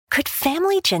Could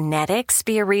family genetics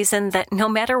be a reason that no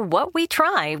matter what we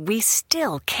try, we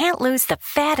still can't lose the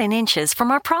fat and inches from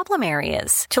our problem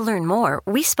areas? To learn more,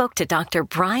 we spoke to Dr.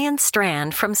 Brian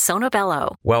Strand from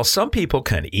Sonobello. While some people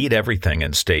can eat everything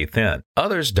and stay thin,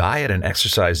 others diet and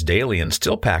exercise daily and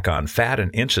still pack on fat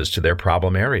and inches to their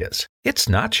problem areas. It's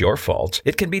not your fault.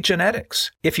 It can be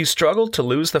genetics. If you struggle to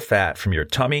lose the fat from your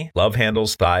tummy, love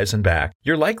handles, thighs, and back,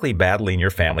 you're likely battling your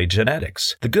family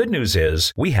genetics. The good news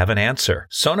is we have an answer.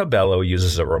 Sonobello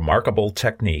uses a remarkable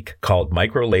technique called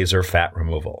microlaser fat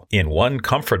removal. In one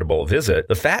comfortable visit,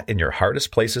 the fat in your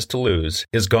hardest places to lose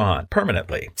is gone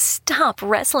permanently. Stop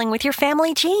wrestling with your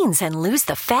family genes and lose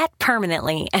the fat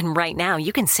permanently. And right now,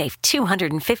 you can save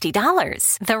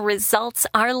 $250. The results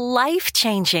are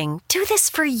life-changing. Do this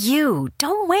for you.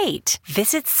 Don't wait.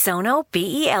 Visit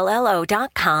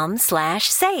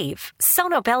sonobello.com/save.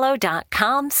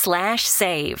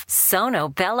 sonobello.com/save.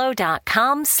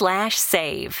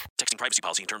 sonobello.com/save. Texting privacy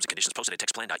policy and terms and conditions posted at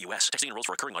textplan.us. Texting enrolls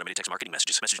for recurring automated text marketing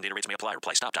messages. Message and data rates may apply.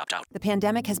 Reply stop to opt out. The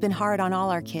pandemic has been hard on all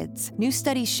our kids. New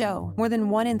studies show more than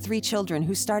 1 in 3 children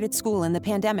who started school in the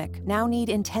pandemic now need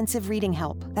intensive reading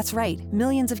help. That's right.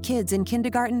 Millions of kids in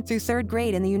kindergarten through 3rd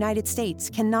grade in the United States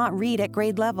cannot read at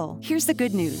grade level. Here's the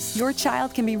good news. Your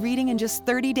child can be reading in just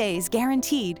 30 days,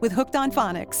 guaranteed, with Hooked on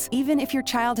Phonics. Even if your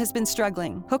child has been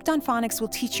struggling, Hooked on Phonics will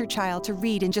teach your child to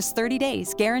read in just 30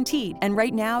 days, guaranteed. And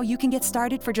right now, you can get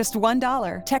started for just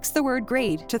 $1. Text the word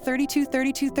GRADE to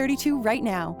 323232 right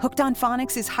now. Hooked on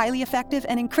Phonics is highly effective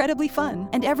and incredibly fun.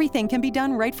 And everything can be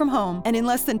done right from home and in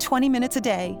less than 20 minutes a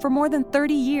day. For more than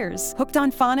 30 years, Hooked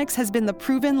on Phonics has been the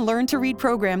proven learn-to-read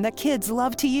program that kids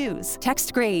love to use.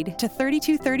 Text GRADE to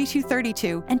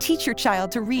 323232 and teach your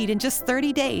child to read in just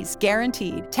 30 days,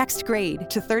 guaranteed. Text GRADE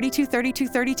to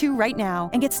 323232 right now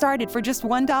and get started for just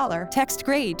 $1. Text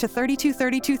GRADE to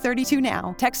 323232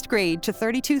 now. Text GRADE to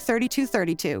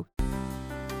 323232.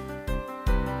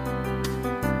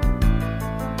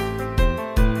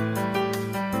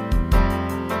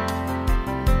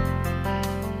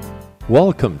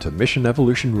 Welcome to Mission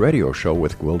Evolution Radio Show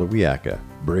with Gwilda Wiyaka,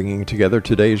 bringing together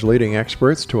today's leading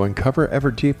experts to uncover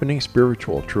ever-deepening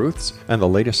spiritual truths and the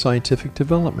latest scientific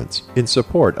developments in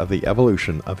support of the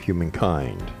evolution of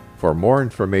humankind. For more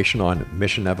information on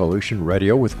Mission Evolution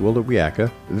Radio with Gwilda Wiyaka,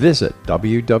 visit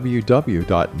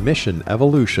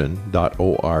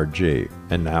www.missionevolution.org.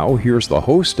 And now, here's the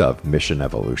host of Mission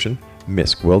Evolution,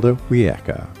 Miss Gwilda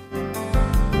Wiyaka.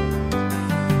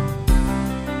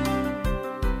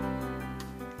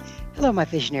 Hello, my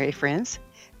visionary friends.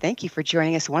 Thank you for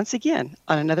joining us once again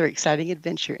on another exciting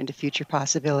adventure into future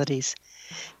possibilities.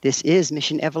 This is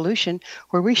Mission Evolution,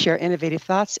 where we share innovative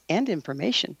thoughts and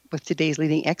information with today's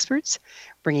leading experts,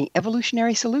 bringing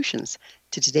evolutionary solutions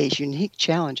to today's unique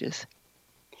challenges.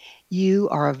 You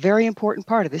are a very important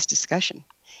part of this discussion.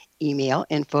 Email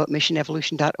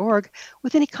info@missionevolution.org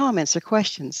with any comments or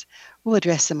questions. We'll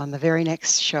address them on the very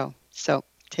next show. So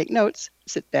take notes,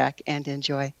 sit back, and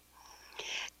enjoy.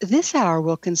 This hour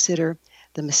we'll consider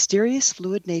the mysterious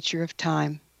fluid nature of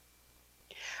time.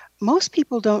 Most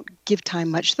people don't give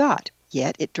time much thought,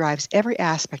 yet it drives every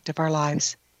aspect of our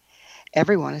lives.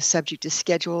 Everyone is subject to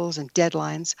schedules and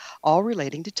deadlines, all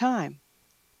relating to time.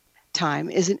 Time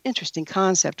is an interesting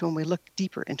concept when we look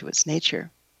deeper into its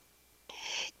nature.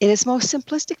 In its most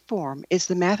simplistic form, it's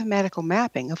the mathematical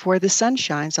mapping of where the sun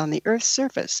shines on the Earth's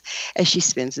surface as she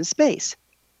spins in space.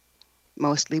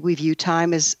 Mostly we view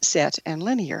time as set and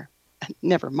linear.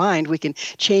 Never mind, we can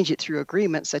change it through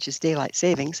agreements such as daylight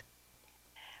savings.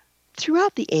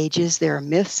 Throughout the ages, there are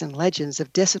myths and legends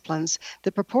of disciplines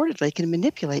that purportedly can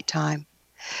manipulate time,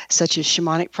 such as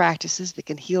shamanic practices that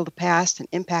can heal the past and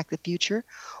impact the future,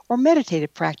 or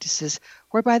meditative practices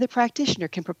whereby the practitioner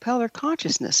can propel their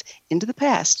consciousness into the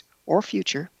past or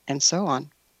future, and so on.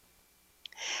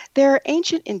 There are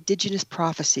ancient indigenous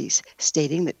prophecies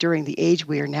stating that during the age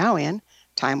we are now in,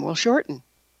 time will shorten.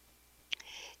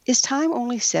 Is time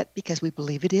only set because we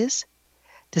believe it is?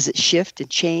 Does it shift and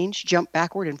change, jump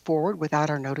backward and forward without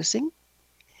our noticing?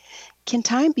 Can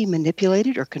time be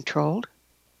manipulated or controlled?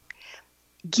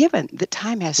 Given that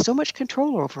time has so much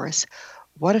control over us,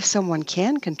 what if someone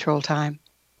can control time?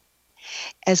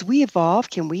 As we evolve,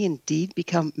 can we indeed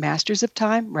become masters of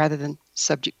time rather than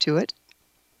subject to it?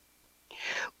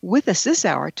 With us this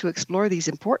hour to explore these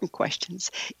important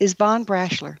questions is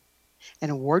Braschler,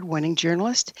 an award-winning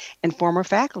journalist and former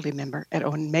faculty member at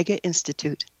Omega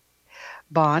Institute.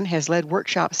 Bon has led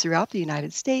workshops throughout the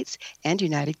United States and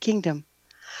United Kingdom.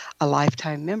 A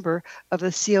lifetime member of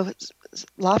the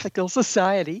Theosophical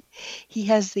Society, he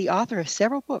has the author of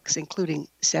several books, including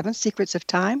 7 Secrets of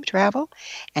Time Travel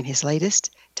and his latest,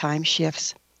 Time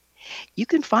Shifts. You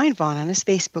can find Vaughn on his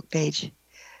Facebook page,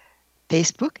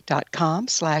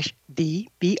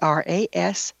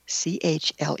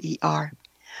 facebook.com/the-Braschler.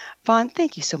 Vaughn,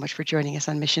 thank you so much for joining us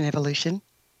on Mission Evolution.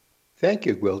 Thank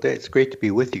you, Gwilda. It's great to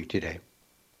be with you today.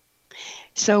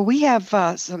 So we have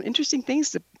some interesting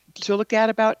things to look at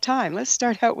about time. Let's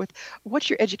start out with, what's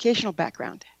your educational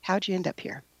background? How'd you end up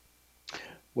here?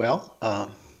 Well,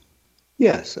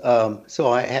 yes.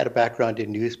 So I had a background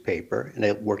in newspaper, and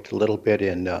I worked a little bit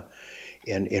in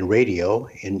radio,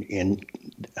 in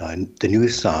the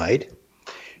news side.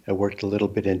 I worked a little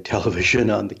bit in television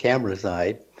on the camera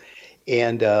side.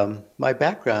 And my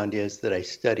background is that I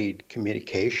studied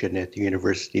communication at the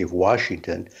University of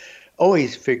Washington,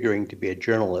 always figuring to be a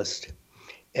journalist.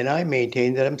 And I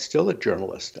maintain that I'm still a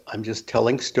journalist. I'm just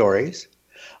telling stories.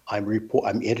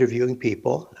 I'm interviewing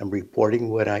people. I'm reporting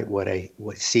what I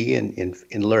see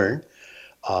and learn.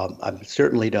 I'm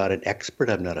certainly not an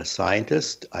expert. I'm not a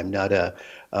scientist. I'm not a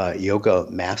yoga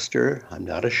master. I'm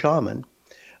not a shaman.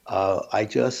 I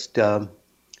just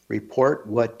report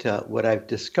what I've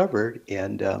discovered,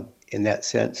 and in that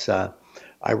sense, I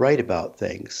write about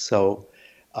things. So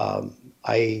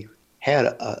I had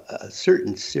a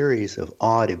certain series of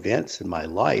odd events in my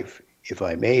life, if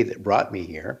I may, that brought me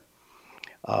here.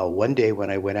 One day when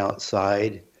I went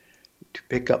outside to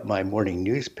pick up my morning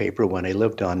newspaper when I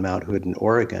lived on Mount Hood in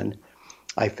Oregon,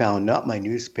 I found not my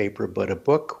newspaper, but a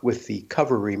book with the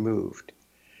cover removed.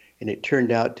 And it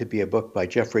turned out to be a book by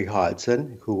Geoffrey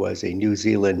Hodgson, who was a New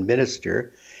Zealand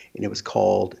minister, and it was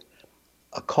called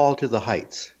A Call to the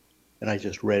Heights. And I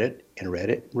just read it and read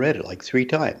it and read it like 3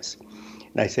 times.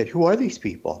 And I said, who are these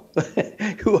people?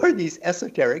 Who are these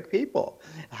esoteric people?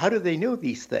 How do they know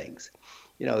these things?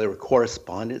 You know, there were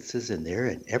correspondences in there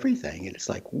and everything. And it's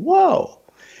like, whoa.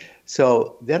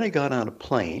 So then I got on a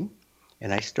plane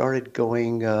and I started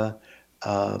going to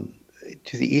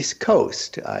the East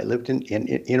Coast. I lived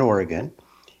in Oregon,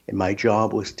 and my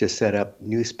job was to set up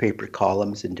newspaper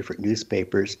columns in different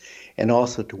newspapers and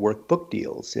also to work book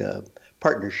deals,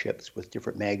 partnerships with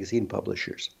different magazine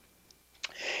publishers.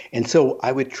 And so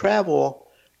I would travel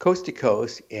coast to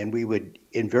coast, and we would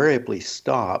invariably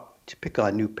stop to pick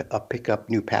up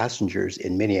new passengers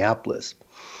in Minneapolis.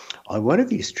 On one of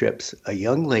these trips, a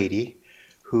young lady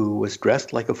who was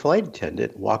dressed like a flight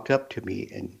attendant walked up to me,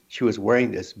 and she was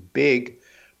wearing this big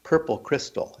purple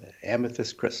crystal,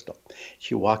 amethyst crystal.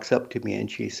 She walks up to me and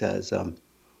she says,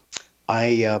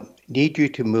 I need you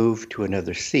to move to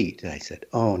another seat. And I said,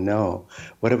 oh no,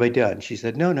 what have I done? She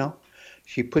said, no.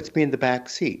 She puts me in the back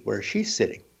seat where she's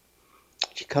sitting.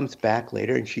 She comes back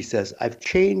later and she says, I've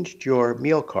changed your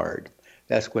meal card.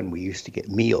 That's when we used to get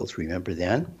meals, remember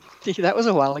then? That was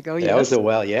a while ago, yes. That was a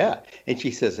while, yeah. And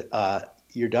she says,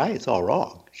 your diet's all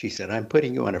wrong. She said, I'm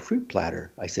putting you on a fruit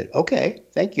platter. I said, okay,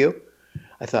 thank you.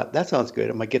 I thought, that sounds good.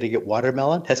 Am I going to get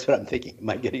watermelon? That's what I'm thinking. Am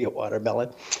I going to get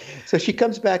watermelon? So she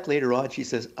comes back later on. She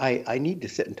says, I need to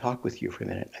sit and talk with you for a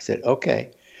minute. I said,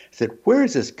 okay. I said, where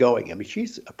is this going? I mean,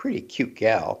 she's a pretty cute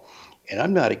gal, and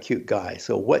I'm not a cute guy.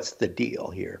 So what's the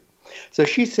deal here? So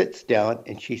she sits down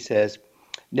and she says,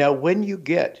 now, when you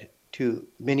get to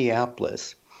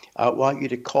Minneapolis, I want you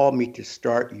to call me to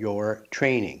start your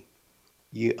training.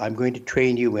 I'm going to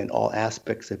train you in all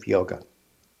aspects of yoga.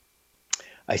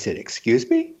 I said, excuse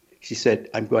me? She said,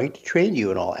 I'm going to train you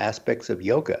in all aspects of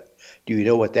yoga. Do you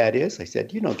know what that is? I said,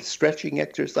 the stretching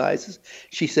exercises.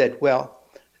 She said, well,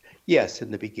 yes,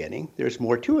 in the beginning. There's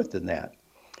more to it than that.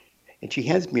 And she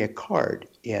hands me a card,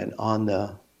 and on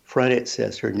the front it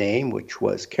says her name, which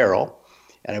was Carol,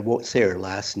 and I won't say her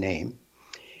last name.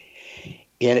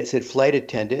 And it said flight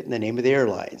attendant and the name of the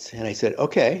airlines. And I said,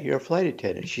 okay, you're a flight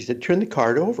attendant. She said, turn the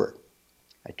card over.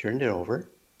 I turned it over,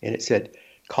 and it said,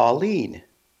 Colleen,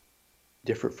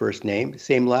 different first name,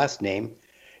 same last name.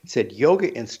 It said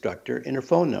yoga instructor and her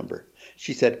phone number.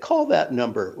 She said, call that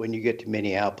number when you get to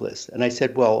Minneapolis. And I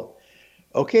said, well,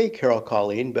 okay, Carol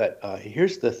Colleen, but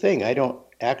here's the thing. I don't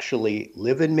actually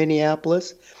live in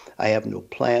Minneapolis. I have no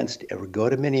plans to ever go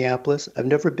to Minneapolis. I've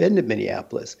never been to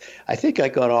Minneapolis. I think I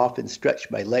got off and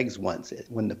stretched my legs once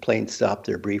when the plane stopped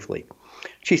there briefly.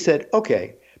 She said,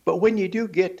 okay, but when you do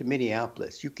get to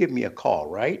Minneapolis, you give me a call,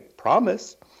 right?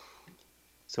 Promise.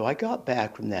 So I got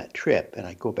back from that trip, and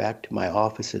I go back to my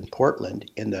office in Portland,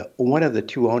 and one of the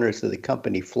 2 owners of the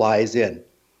company flies in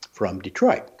from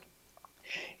Detroit.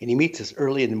 And he meets us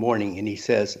early in the morning, and he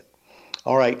says,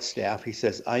 all right, staff, he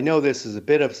says, I know this is a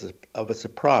bit of a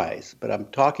surprise, but I'm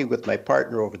talking with my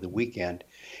partner over the weekend,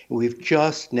 and we've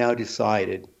just now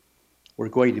decided we're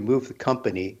going to move the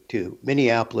company to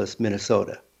Minneapolis,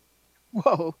 Minnesota.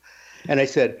 Whoa. And I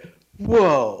said,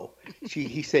 whoa.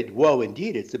 He said, whoa,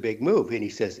 indeed, it's a big move. And he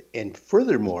says, and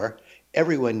furthermore,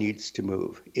 everyone needs to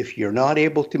move. If you're not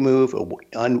able to move or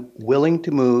unwilling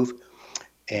to move,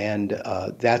 and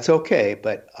that's okay,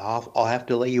 but I'll have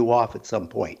to lay you off at some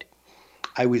point.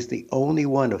 I was the only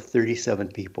one of 37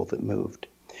 people that moved.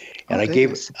 And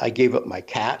I gave up my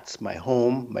cats, my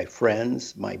home, my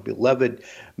friends, my beloved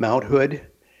mounthood,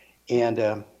 and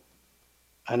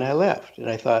I left. And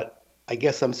I thought, I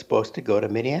guess I'm supposed to go to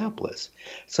Minneapolis.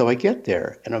 So I get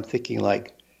there, and I'm thinking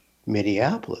like,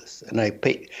 Minneapolis. And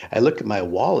I look at my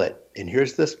wallet, and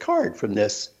here's this card from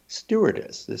this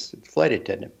stewardess, this flight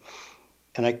attendant.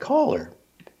 And I call her,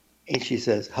 and she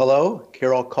says, hello,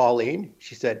 Carol Colleen.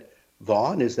 She said,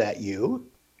 Vaughn, is that you?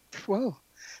 Whoa.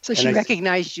 So she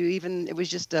recognized you, even it was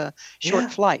just a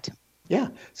short flight. Yeah.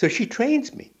 So she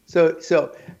trains me. So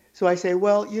I say,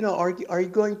 well, are you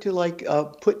going to like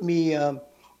put me in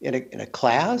a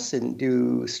class and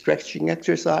do stretching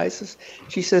exercises?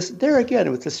 She says, there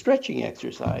again, with the stretching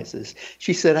exercises,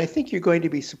 she said, I think you're going to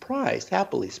be surprised,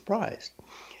 happily surprised.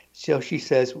 So she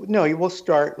says, no, you will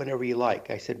start whenever you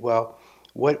like. I said, well,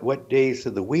 what days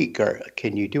of the week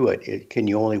can you do it? Can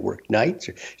you only work nights?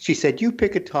 She said, you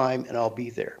pick a time and I'll be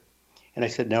there. And I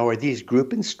said, now, are these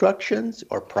group instructions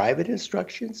or private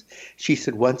instructions? She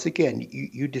said, once again,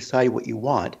 you decide what you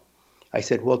want. I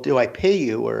said, well, do I pay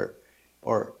you or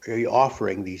are you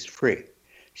offering these free?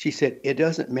 She said, it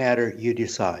doesn't matter, you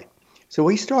decide. So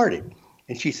we started.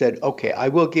 And she said, okay, I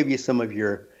will give you some of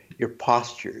your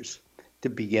postures to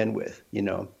begin with,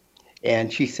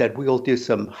 And she said, we'll do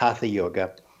some hatha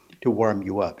yoga to warm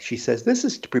you up. She says, this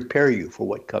is to prepare you for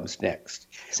what comes next.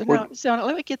 So now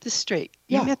let me get this straight.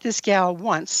 You met this gal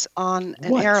once on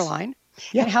an airline.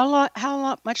 Yeah. And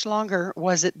how much longer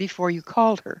was it before you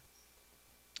called her?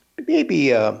 Maybe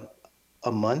a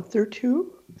month or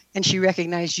two. And she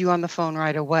recognized you on the phone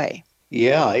right away.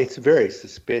 Yeah, it's very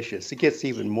suspicious. It gets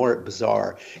even more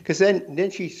bizarre because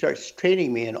then she starts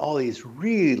training me in all these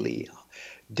really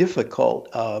difficult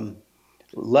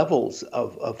levels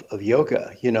of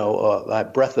yoga.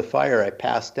 Breath of fire, I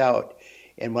passed out.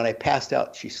 And when I passed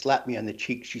out, she slapped me on the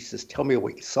cheek. She says, tell me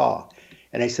what you saw.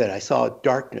 And I said, I saw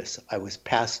darkness. I was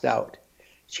passed out.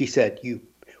 She said, you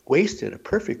wasted a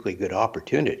perfectly good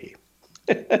opportunity.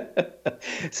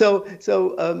 So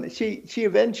she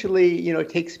eventually,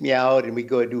 takes me out and we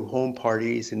go do home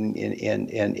parties and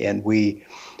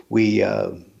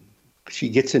she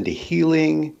gets into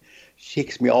healing. She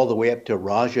takes me all the way up to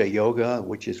Raja Yoga,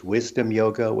 which is wisdom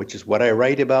yoga, which is what I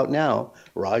write about now,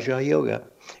 Raja Yoga,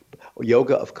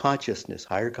 yoga of consciousness,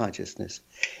 higher consciousness.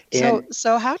 And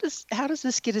so how does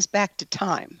this get us back to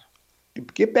time?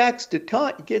 It gets back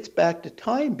to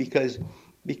time because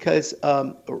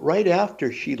right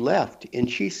after she left, and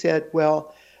she said,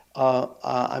 well,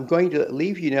 I'm going to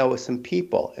leave you now with some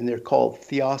people, and they're called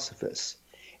theosophists,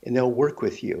 and they'll work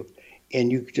with you. And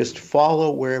you just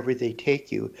follow wherever they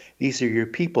take you. These are your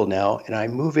people now. And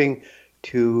I'm moving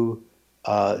to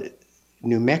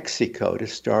New Mexico to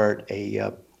start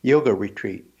a yoga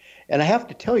retreat. And I have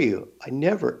to tell you, I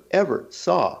never, ever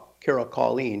saw Carol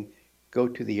Colleen go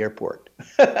to the airport,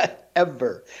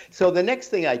 ever. So the next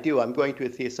thing I do, I'm going to a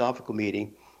theosophical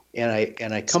meeting, and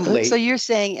I come late. So you're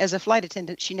saying as a flight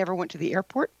attendant, she never went to the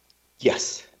airport?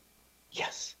 Yes.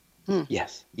 Yes.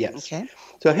 Okay.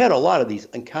 So I had a lot of these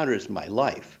encounters in my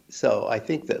life. So I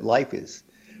think that life is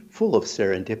full of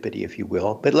serendipity, if you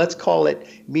will, but let's call it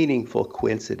meaningful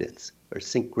coincidence or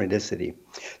synchronicity.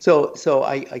 So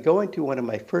I go into one of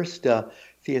my first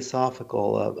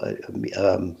theosophical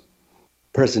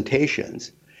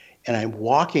presentations, and I'm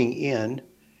walking in,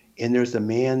 and there's a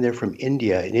man there from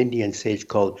India, an Indian sage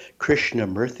called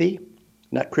Krishnamurti.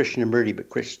 Not Krishnamurti, but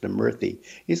Krishnamurti.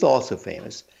 He's also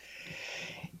famous.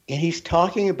 And he's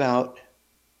talking about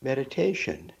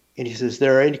meditation. And he says,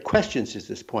 there are any questions at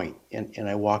this point? And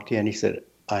I walked in, I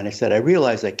said, I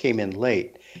realize I came in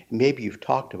late. And maybe you've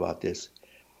talked about this,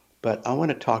 but I want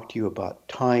to talk to you about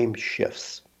time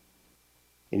shifts.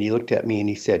 And he looked at me and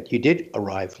he said, you did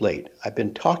arrive late. I've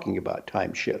been talking about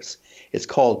time shifts. It's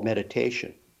called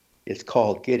meditation. It's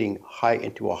called getting high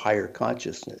into a higher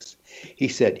consciousness. He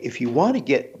said, if you want to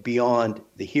get beyond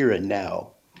the here and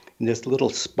now, in this little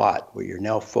spot where you're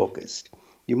now focused,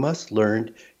 you must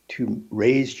learn to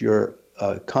raise your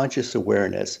conscious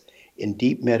awareness in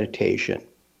deep meditation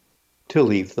to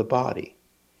leave the body.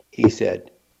 He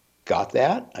said, got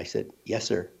that? I said, yes,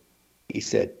 sir. He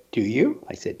said, do you?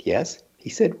 I said, yes. He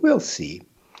said, we'll see.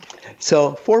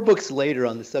 So 4 books later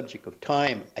on the subject of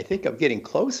time, I think I'm getting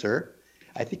closer.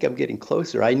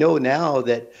 I know now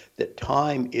that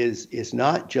time is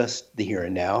not just the here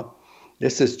and now.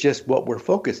 This is just what we're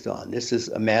focused on. This is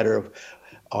a matter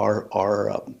our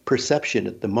perception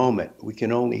at the moment. We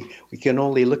can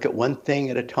only look at one thing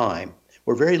at a time.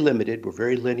 We're very limited. We're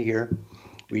very linear.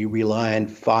 We rely on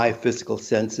 5 physical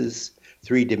senses,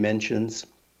 3 dimensions,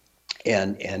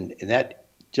 and that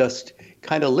just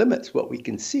kind of limits what we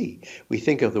can see. We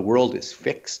think of the world as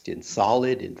fixed and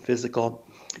solid and physical,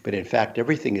 but in fact,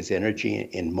 everything is energy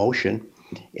in motion.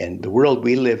 And the world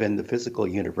we live in, the physical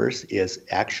universe, is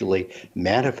actually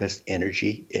manifest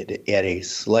energy at a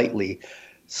slightly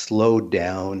slowed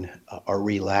down or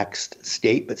relaxed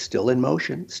state, but still in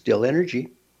motion, still energy,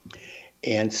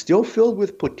 and still filled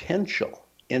with potential.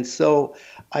 And so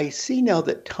I see now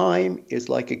that time is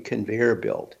like a conveyor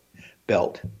belt.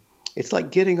 It's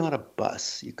like getting on a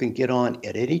bus. You can get on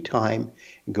at any time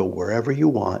and go wherever you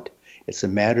want. It's a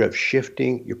matter of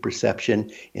shifting your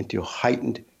perception into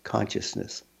heightened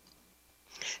consciousness.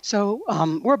 So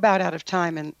we're about out of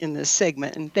time in this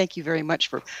segment, and thank you very much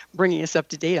for bringing us up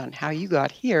to date on how you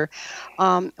got here.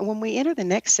 When we enter the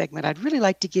next segment, I'd really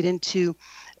like to get into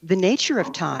the nature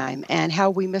of time and how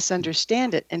we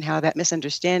misunderstand it and how that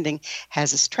misunderstanding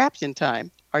has us trapped in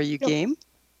time. Are you game?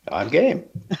 I'm game.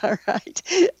 All right,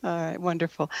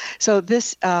 wonderful. So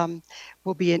this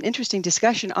will be an interesting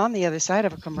discussion on the other side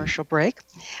of a commercial break.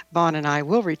 Vaughn and I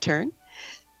will return.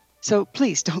 So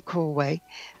please don't go away.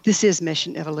 This is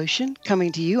Mission Evolution,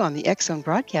 coming to you on the X-Zone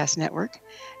Broadcast Network,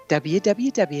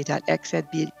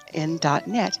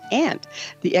 www.xzbn.net, and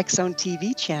the X-Zone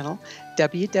TV channel,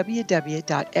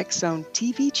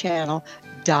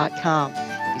 www.xzonetvchannel.com.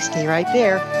 You stay right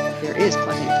there. There is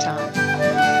plenty of time.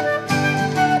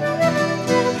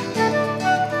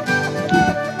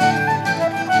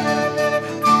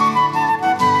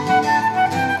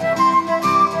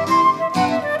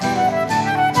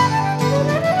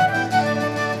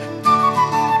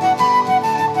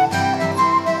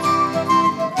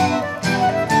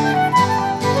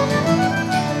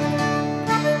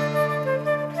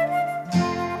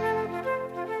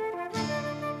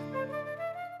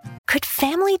 Could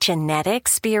family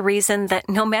genetics be a reason that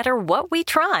no matter what we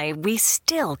try, we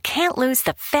still can't lose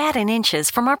the fat and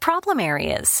inches from our problem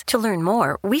areas? To learn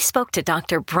more, we spoke to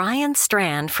Dr. Brian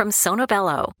Strand from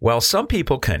Sonobello. While some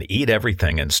people can eat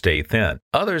everything and stay thin,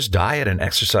 others diet and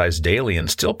exercise daily and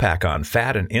still pack on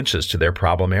fat and inches to their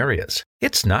problem areas.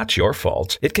 It's not your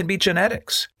fault. It can be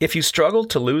genetics. If you struggle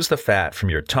to lose the fat from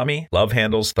your tummy, love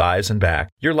handles, thighs, and back,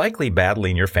 you're likely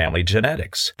battling your family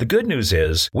genetics. The good news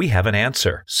is we have an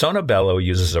answer. Sonobello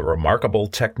uses a remarkable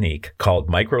technique called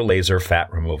microlaser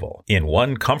fat removal. In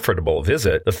one comfortable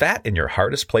visit, the fat in your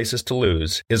hardest places to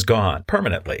lose is gone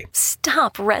permanently.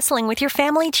 Stop wrestling with your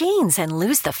family genes and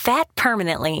lose the fat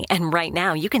permanently. And right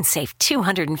now, you can save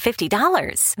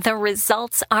 $250. The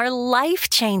results are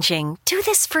life-changing. Do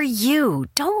this for you.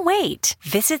 Don't wait.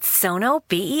 Visit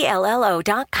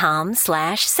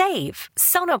sonobello.com/save.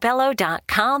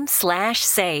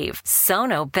 sonobello.com/save.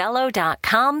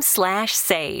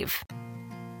 sonobello.com/save.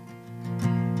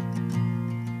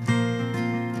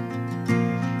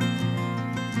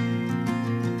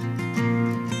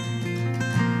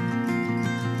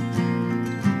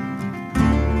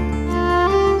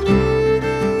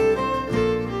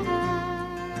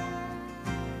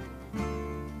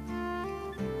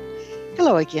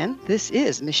 Hello again. This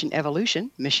is Mission Evolution,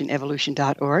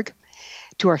 missionevolution.org.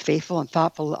 To our faithful and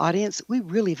thoughtful audience, we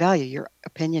really value your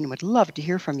opinion and would love to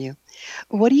hear from you.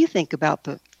 What do you think about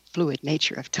the fluid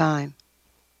nature of time?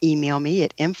 Email me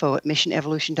at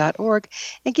info@missionevolution.org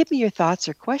and give me your thoughts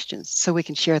or questions so we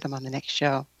can share them on the next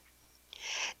show.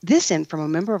 This in from a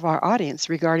member of our audience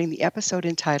regarding the episode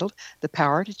entitled The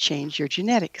Power to Change Your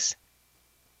Genetics.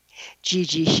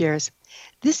 Gigi shares,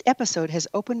 this episode has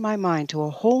opened my mind to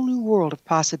a whole new world of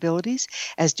possibilities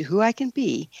as to who I can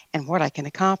be and what I can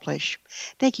accomplish.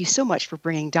 Thank you so much for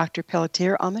bringing Dr.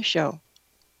 Pelletier on the show.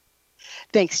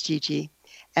 Thanks, Gigi.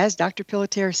 As Dr.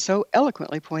 Pelletier so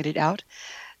eloquently pointed out,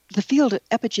 the field of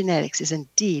epigenetics is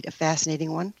indeed a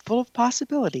fascinating one, full of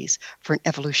possibilities for an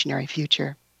evolutionary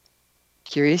future.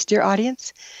 Curious, dear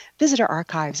audience? Visit our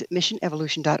archives at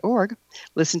missionevolution.org,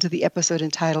 listen to the episode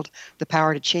entitled The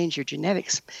Power to Change Your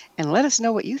Genetics, and let us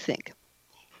know what you think.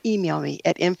 Email me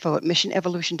at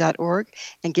info@missionevolution.org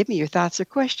and give me your thoughts or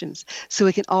questions so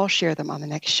we can all share them on the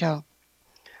next show.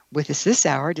 With us this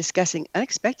hour discussing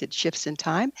unexpected shifts in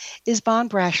time is Vaughn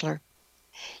Braschler.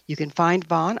 You can find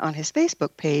Vaughn on his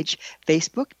Facebook page,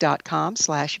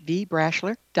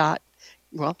 facebook.com/vbraschler.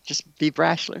 Just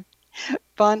vbraschler.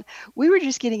 Vaughn, we were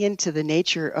just getting into the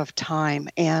nature of time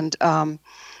and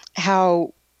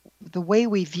how the way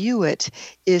we view it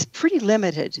is pretty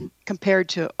limited compared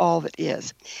to all that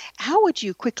is. How would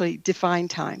you quickly define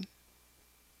time?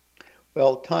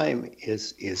 Well, time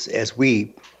is as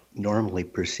we normally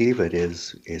perceive it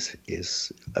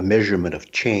is a measurement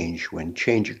of change. When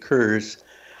change occurs,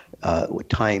 what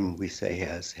time we say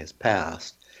has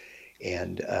passed.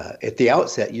 And at the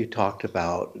outset, you talked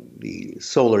about the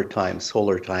solar time.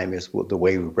 Solar time is the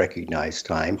way we recognize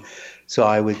time. So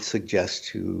I would suggest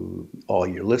to all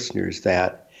your listeners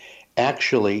that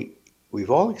actually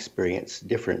we've all experienced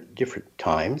different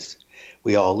times.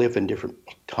 We all live in different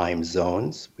time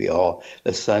zones.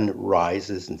 The sun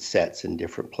rises and sets in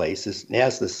different places. And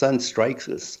as the sun strikes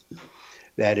us,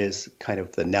 that is kind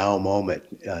of the now moment.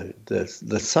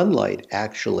 The sunlight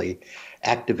actually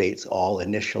activates all,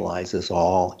 initializes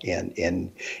all,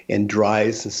 and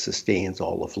drives and sustains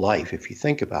all of life. If you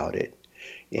think about it,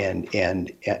 and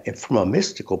from a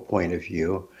mystical point of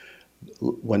view,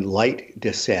 when light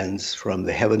descends from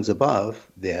the heavens above,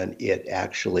 then it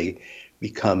actually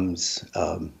becomes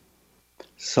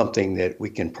something that we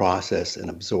can process and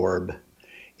absorb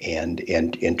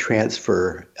and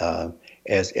transfer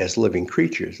as living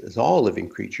creatures, as all living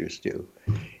creatures do.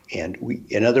 And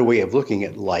another way of looking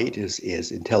at light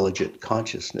is intelligent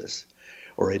consciousness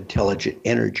or intelligent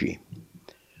energy.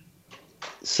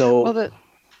 So,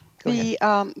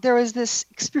 Well, there was this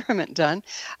experiment done.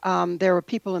 There were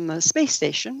people in the space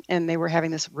station, and they were having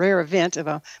this rare event of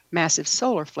a massive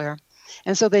solar flare.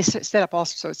 And so they set up all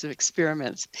sorts of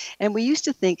experiments. And we used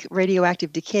to think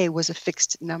radioactive decay was a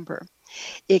fixed number,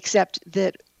 except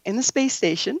that in the space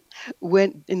station,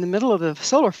 when in the middle of the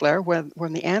solar flare, when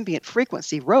the ambient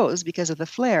frequency rose because of the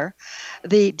flare,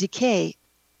 the decay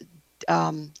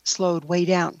slowed way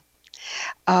down.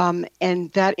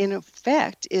 And that, in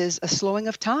effect, is a slowing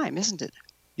of time, isn't it?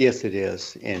 yes, it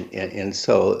is. And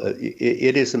so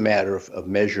it is a matter of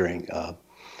measuring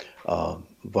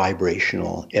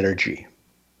vibrational energy.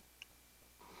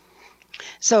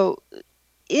 So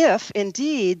if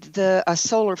indeed a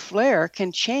solar flare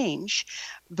can change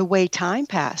the way time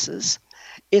passes,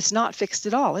 it's not fixed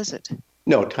at all, is it?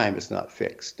 No, time is not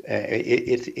fixed.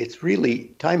 It's really,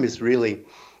 time is really,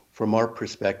 from our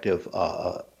perspective,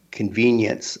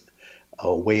 convenience,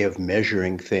 a way of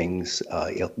measuring things.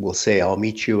 We'll say, I'll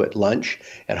meet you at lunch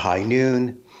at high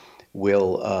noon.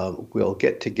 We'll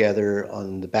get together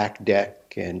on the back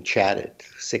deck and chat at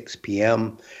 6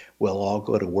 p.m. We'll all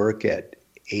go to work at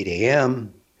 8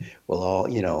 a.m. We'll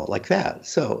all, like that.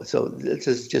 So this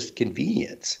is just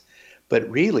convenience. But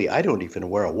really, I don't even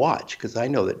wear a watch because I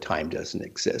know that time doesn't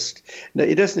exist. No,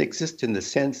 it doesn't exist in the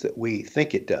sense that we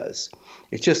think it does.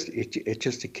 It's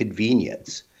just a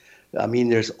convenience. I mean,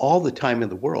 there's all the time in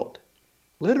the world,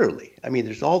 literally. I mean,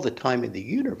 there's all the time in the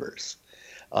universe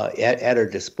at our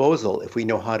disposal if we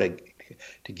know how to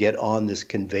get on this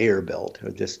conveyor belt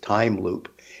or this time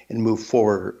loop and move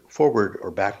forward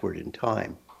or backward in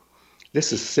time.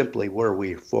 This is simply where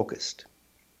we're focused.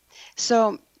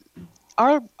 So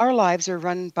our lives are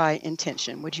run by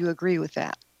intention. Would you agree with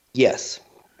that? Yes.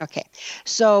 Okay.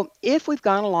 So if we've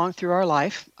gone along through our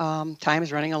life, time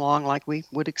is running along like we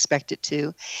would expect it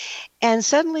to, and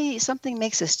suddenly something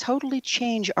makes us totally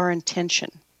change our intention.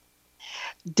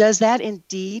 Does that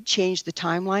indeed change the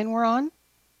timeline we're on?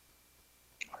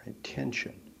 Our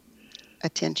intention.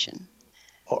 Attention.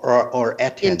 Or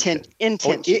attention. Intention.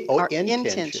 Intention.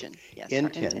 Intention. Yes,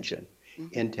 Intention.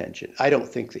 Mm-hmm. Intention. I don't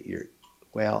think that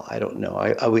I don't know.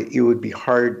 It would be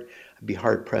hard. I'd be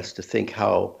hard pressed to think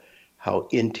how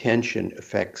intention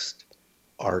affects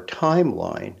our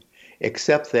timeline,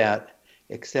 except that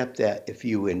if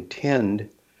you intend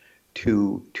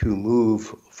to move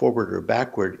forward or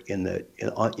backward in the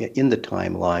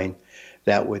timeline,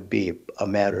 that would be a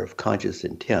matter of conscious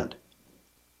intent.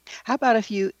 How about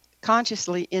if you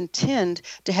consciously intend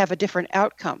to have a different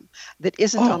outcome that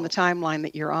isn't on the timeline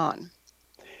that you're on?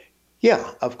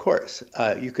 Yeah, of course.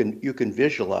 You can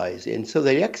visualize, and so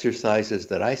the exercises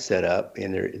that I set up,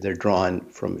 and they're drawn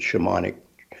from shamanic,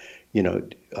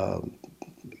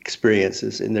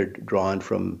 experiences, and they're drawn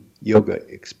from yoga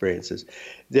experiences.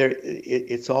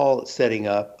 It's all setting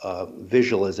up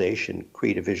visualization,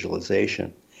 creative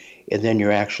visualization, and then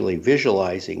you're actually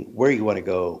visualizing where you want to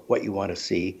go, what you want to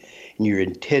see, and you're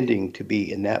intending to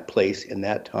be in that place in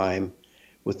that time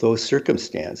with those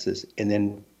circumstances, and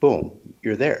then boom,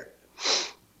 you're there.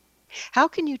 How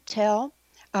can you tell,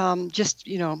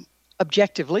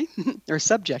 objectively or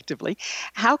subjectively,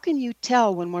 how can you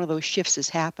tell when one of those shifts has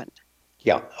happened?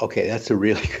 Yeah, okay, that's a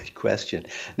really good question.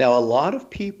 Now, a lot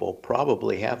of people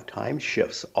probably have time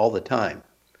shifts all the time,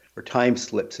 or time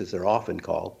slips as they're often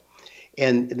called.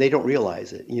 and they don't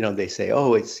realize it. They say,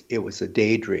 "Oh, it was a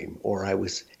daydream," or "I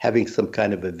was having some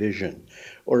kind of a vision,"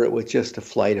 or "it was just a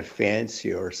flight of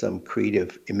fancy or some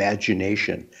creative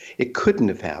imagination." It couldn't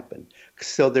have happened.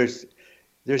 So there's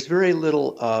very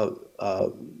little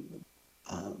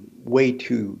way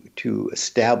to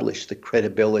establish the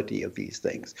credibility of these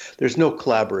things. There's no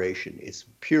collaboration. It's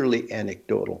purely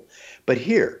anecdotal. But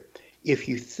here, if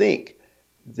you think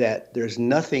that there's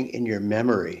nothing in your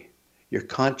memory, your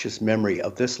conscious memory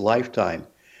of this lifetime,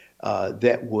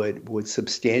 that would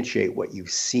substantiate what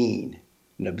you've seen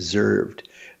and observed,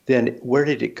 then where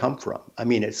did it come from? I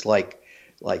mean, it's like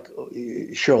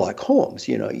Sherlock Holmes.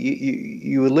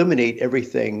 You eliminate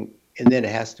everything, and then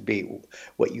it has to be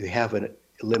what you haven't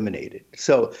eliminated.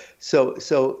 So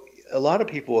a lot of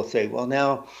people will say, well,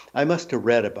 now I must have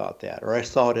read about that, or I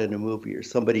saw it in a movie, or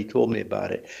somebody told me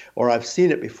about it, or I've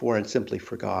seen it before and simply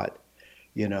forgot.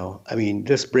 I mean,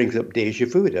 this brings up deja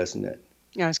vu, doesn't it?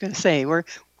 Yeah, I was going to say we're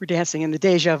dancing in the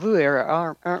deja vu era,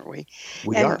 aren't we?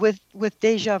 We are. With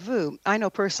deja vu, I know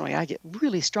personally I get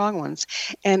really strong ones,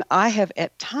 and I have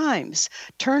at times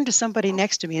turned to somebody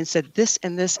next to me and said, "This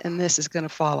and this and this is going to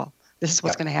follow. This is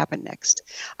what's going to happen next."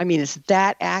 I mean, it's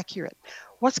that accurate.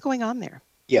 What's going on there?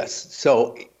 Yes.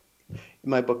 So in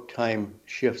my book, Time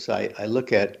Shifts, I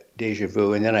look at deja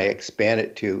vu, and then I expand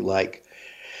it to, like,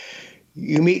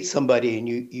 you meet somebody and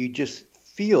you just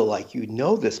feel like you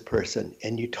know this person,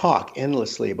 and you talk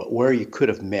endlessly about where you could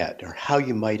have met or how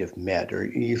you might have met, or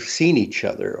you've seen each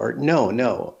other, or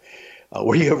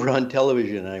were you ever on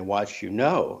television and I watched you?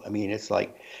 No. I mean, it's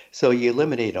like, so you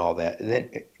eliminate all that.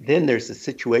 And then there's a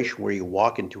situation where you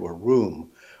walk into a room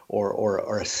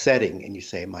or a setting and you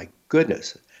say, my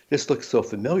goodness, this looks so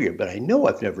familiar, but I know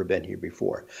I've never been here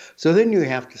before. So then you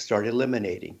have to start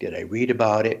eliminating. Did I read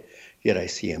about it? Did I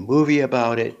see a movie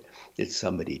about it? Did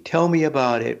somebody tell me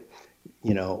about it?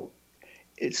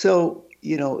 So,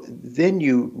 then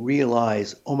you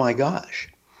realize, oh my gosh,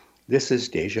 this is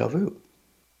deja vu.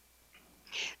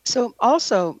 So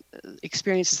also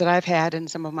experiences that I've had and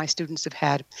some of my students have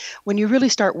had, when you really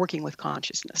start working with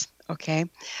consciousness, okay,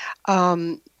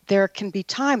 there can be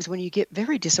times when you get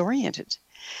very disoriented.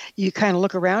 You kind of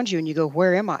look around you and you go,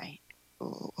 where am I?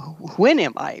 When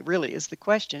am I, really, is the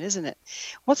question, isn't it?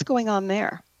 What's going on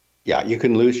there? Yeah, you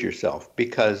can lose yourself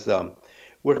because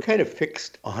we're kind of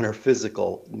fixed on our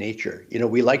physical nature.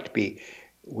 We like to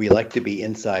be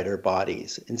inside our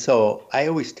bodies. And so I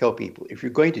always tell people, if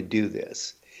you're going to do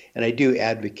this, and I do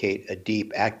advocate a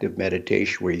deep, active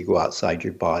meditation where you go outside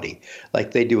your body,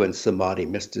 like they do in samadhi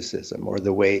mysticism, or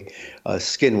the way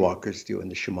skinwalkers do in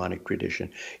the shamanic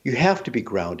tradition. You have to be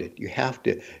grounded. You have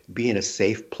to be in a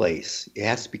safe place. It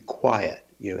has to be quiet.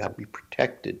 You have to be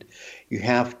protected. You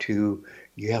have to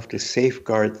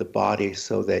safeguard the body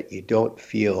so that you don't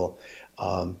feel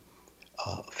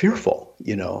fearful,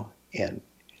 and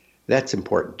that's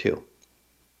important too.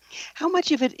 How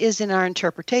much of it is in our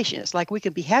interpretation? It's like we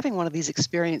could be having one of these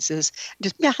experiences,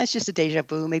 it's just a deja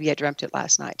vu, maybe I dreamt it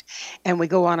last night, and we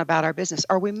go on about our business.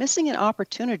 Are we missing an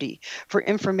opportunity for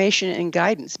information and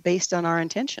guidance based on our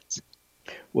intentions?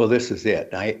 Well, this is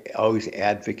it. I always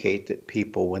advocate that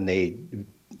people, when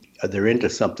they're into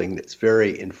something that's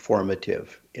very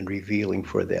informative and revealing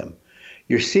for them,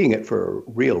 you're seeing it for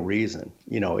a real reason.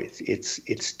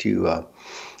 It's to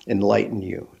enlighten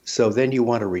you. So then you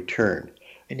want to return.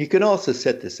 And you can also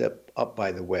set this up,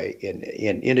 by the way,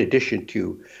 in addition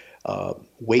to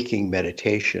waking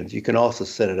meditations, you can also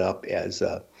set it up as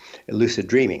lucid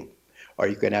dreaming, or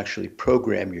you can actually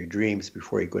program your dreams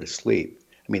before you go to sleep.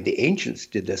 I mean, the ancients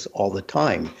did this all the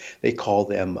time. They call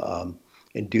them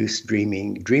induced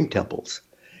dream temples.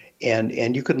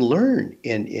 And you can learn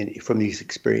from these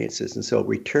experiences, and so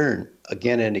return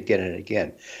again and again and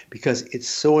again, because it's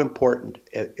so important.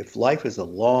 If life is a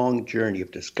long journey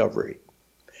of discovery,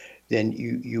 then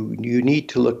you need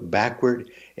to look backward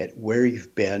at where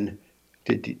you've been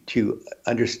to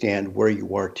understand where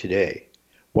you are today.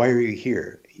 Why are you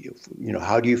here?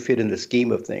 How do you fit in the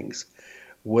scheme of things?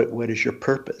 What is your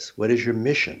purpose? What is your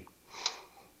mission?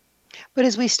 But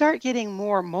as we start getting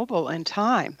more mobile in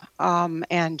time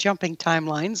and jumping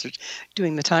timelines or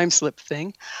doing the time slip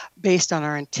thing based on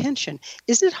our intention,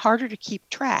 isn't it harder to keep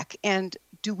track? And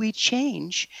do we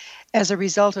change as a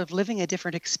result of living a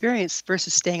different experience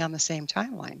versus staying on the same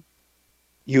timeline?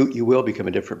 You will become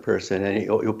a different person, and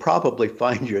you'll probably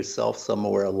find yourself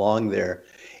somewhere along there,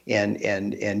 and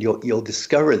you'll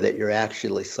discover that you're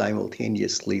actually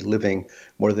simultaneously living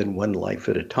more than one life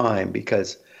at a time,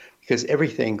 because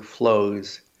everything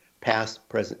flows past,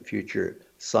 present, future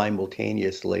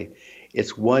simultaneously.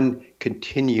 It's one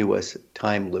continuous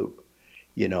time loop.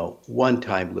 one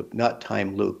time loop, not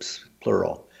time loops,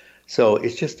 plural. So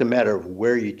it's just a matter of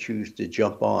where you choose to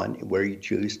jump on and where you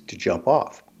choose to jump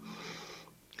off.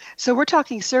 So we're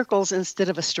talking circles instead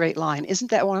of a straight line.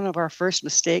 Isn't that one of our first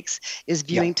mistakes, is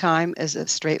viewing time as a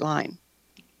straight line?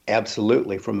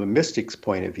 Absolutely. From a mystic's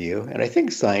point of view, and I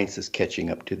think science is catching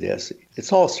up to this,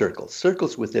 it's all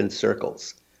circles within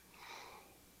circles.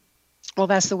 Well,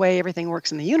 that's the way everything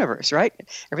works in the universe, right?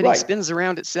 Everything Right. spins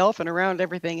around itself and around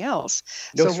everything else.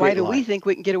 No So why straight do we line. think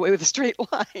we can get away with a straight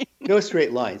line? No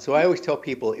straight line. So I always tell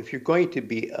people, if you're going to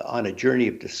be on a journey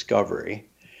of discovery,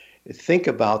 think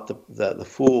about the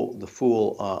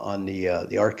fool on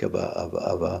the arc of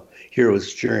a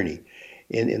hero's journey,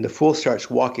 and the fool starts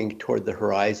walking toward the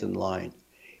horizon line,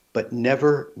 but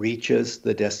never reaches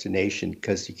the destination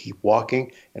because you keep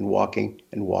walking and walking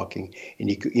and walking, and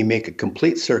you make a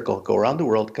complete circle, go around the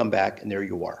world, come back, and there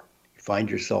you are. You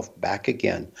find yourself back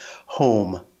again,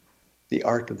 home, the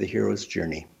arc of the hero's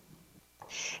journey.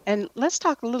 And let's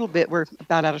talk a little bit, we're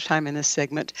about out of time in this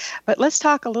segment, but let's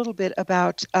talk a little bit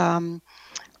about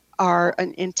our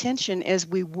intention as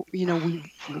we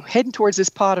heading towards this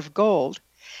pot of gold,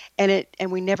 and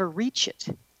we never reach it.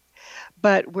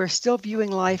 But we're still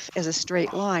viewing life as a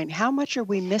straight line. How much are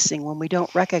we missing when we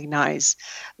don't recognize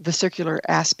the circular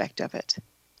aspect of it?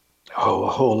 Oh, a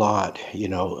whole lot.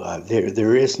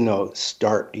 There is no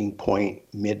starting point,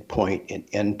 midpoint, and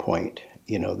end point.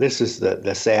 This is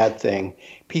the sad thing.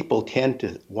 People tend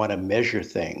to want to measure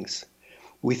things.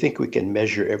 We think we can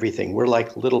measure everything. We're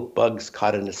like little bugs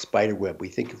caught in a spider web. We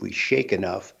think if we shake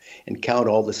enough and count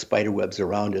all the spider webs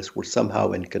around us, we're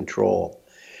somehow in control.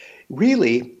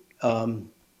 Really,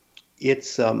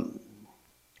 it's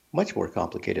much more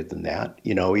complicated than that.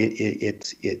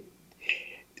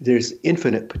 There's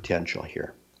infinite potential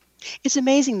here. It's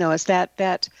amazing, though, is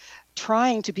that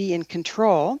trying to be in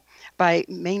control by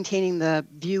maintaining the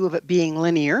view of it being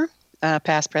linear,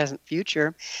 past, present,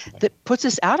 future, that puts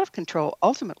us out of control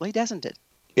ultimately, doesn't it?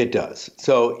 It does.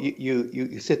 So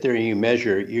you sit there and you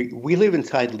measure. We live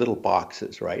inside little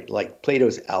boxes, right? Like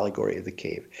Plato's allegory of the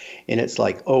cave. And it's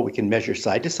like, oh, we can measure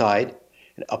side to side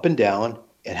and up and down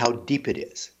and how deep it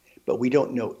is. But we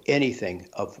don't know anything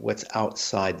of what's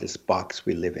outside this box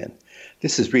we live in.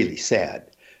 This is really sad.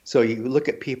 So you look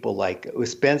at people like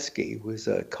Ouspensky, who's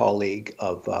a colleague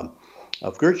of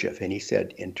Gurdjieff, and he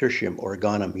said in Tertium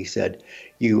Organum, he said,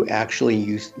 you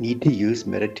actually need to use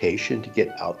meditation to get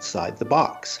outside the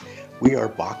box. We are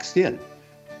boxed in.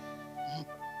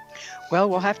 Well,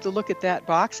 we'll have to look at that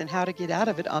box and how to get out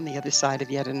of it on the other side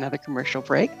of yet another commercial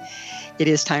break. It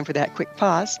is time for that quick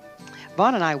pause.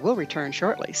 Vaughn and I will return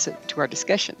shortly to our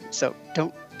discussion, so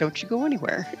don't you go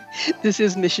anywhere. This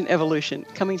is Mission Evolution,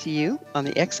 coming to you on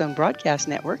the X-Zone Broadcast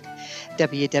Network,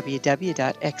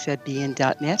 www.xzbn.net,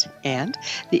 and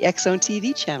the X-Zone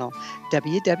TV channel,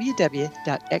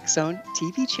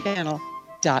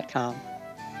 www.xzonetvchannel.com.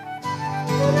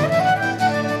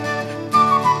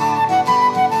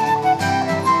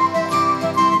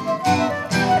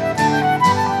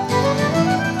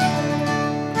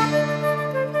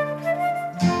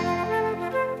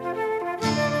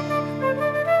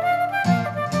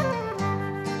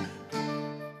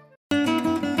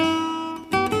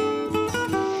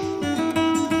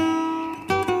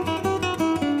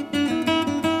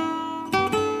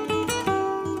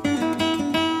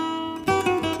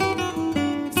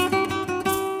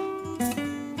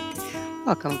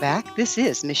 Welcome back. This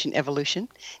is Mission Evolution.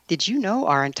 Did you know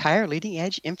our entire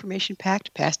leading-edge,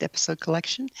 information-packed past episode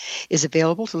collection is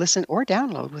available to listen or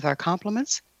download with our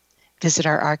compliments? Visit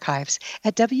our archives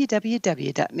at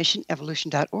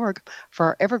www.missionevolution.org for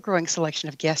our ever-growing selection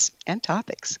of guests and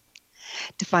topics.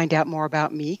 To find out more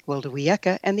about me, Gwilda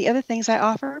Wiyaka, and the other things I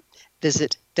offer,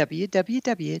 visit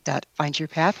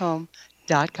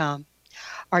www.findyourpathhome.com.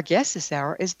 Our guest this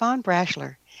hour is Vaughn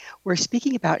Braschler. We're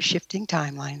speaking about shifting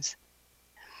timelines.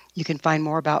 You can find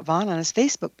more about Vaughn on his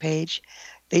Facebook page,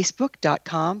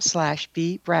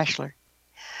 facebook.com/vbraschler.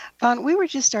 Vaughn, we were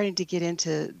just starting to get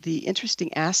into the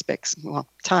interesting aspects. Well,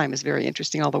 time is very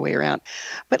interesting all the way around.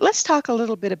 But let's talk a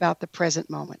little bit about the present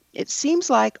moment. It seems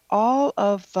like all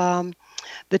of the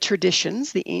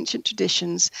traditions, the ancient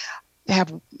traditions,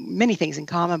 have many things in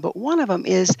common, but one of them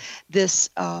is this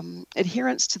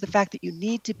adherence to the fact that you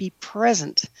need to be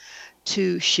present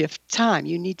to shift time.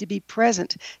 You need to be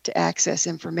present to access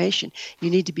information.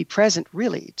 You need to be present,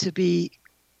 really, to be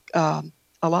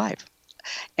alive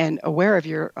and aware of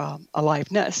your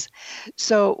aliveness.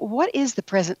 So what is the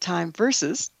present time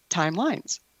versus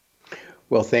timelines?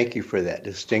 Well, thank you for that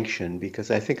distinction,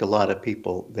 because I think a lot of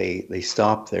people, they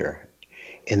stop there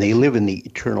and they live in the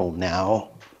eternal now.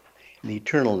 The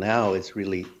eternal now is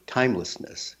really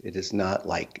timelessness. It is not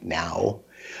like now.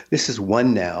 This is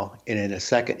one now, and in a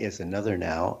second is another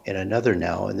now,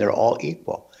 and they're all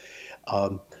equal.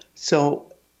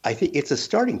 So I think it's a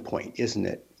starting point, isn't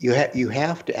it? You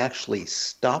have to actually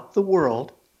stop the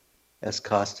world, as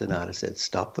Castaneda said,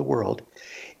 stop the world,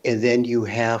 and then you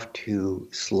have to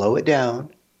slow it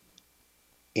down.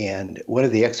 And one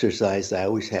of the exercises I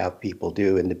always have people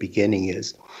do in the beginning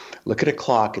is look at a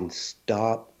clock and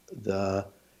stop the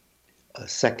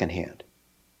second hand.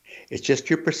 It's just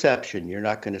your perception. You're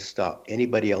not going to stop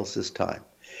anybody else's time.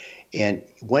 And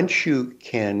once you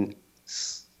can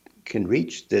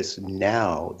reach this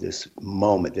now, this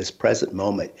moment, this present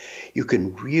moment, you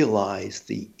can realize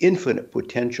the infinite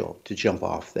potential to jump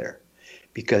off there,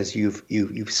 because you've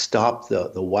stopped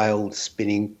the wild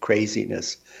spinning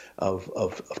craziness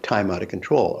of time out of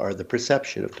control, or the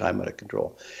perception of time out of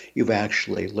control. You've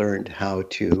actually learned how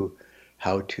to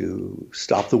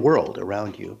stop the world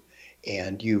around you,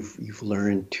 and you've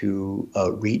learned to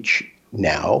reach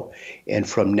now, and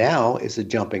from now is a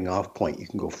jumping off point. You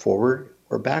can go forward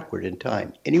or backward in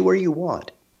time, anywhere you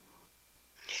want.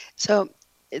 So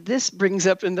this brings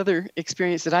up another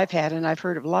experience that I've had, and I've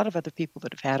heard of a lot of other people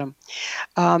that have had them.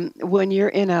 When you're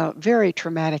in a very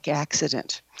traumatic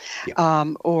accident,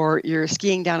 or you're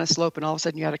skiing down a slope and all of a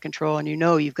sudden you're out of control and you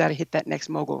know you've got to hit that next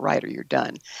mogul right or you're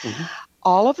done. Mm-hmm.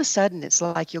 All of a sudden, it's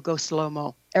like you'll go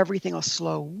slow-mo. Everything will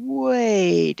slow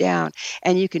way down,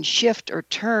 and you can shift or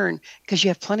turn because you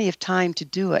have plenty of time to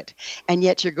do it. And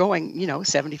yet you're going,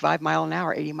 75 mile an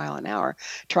hour, 80 mile an hour,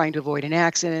 trying to avoid an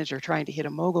accident or trying to hit a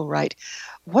mogul right.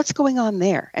 What's going on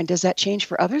there? And does that change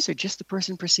for others or just the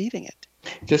person perceiving it?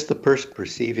 Just the person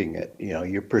perceiving it.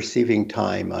 You're perceiving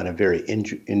time on a very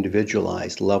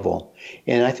individualized level.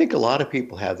 And I think a lot of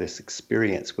people have this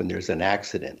experience when there's an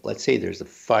accident. Let's say there's a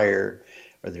fire,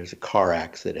 or there's a car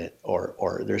accident,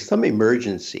 or there's some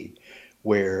emergency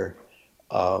where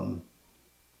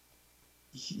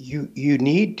you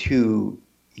need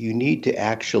to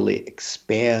actually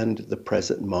expand the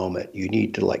present moment. You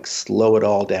need to slow it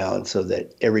all down so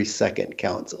that every second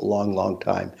counts a long, long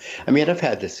time. I mean, I've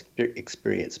had this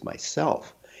experience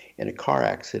myself in a car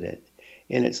accident,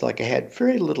 and it's like I had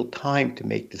very little time to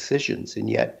make decisions, and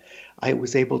yet I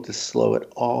was able to slow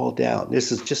it all down.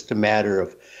 This is just a matter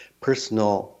of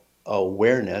personal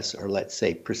awareness, or let's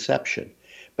say perception.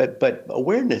 But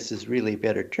awareness is really a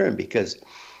better term, because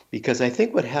I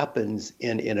think what happens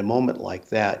in a moment like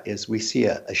that is we see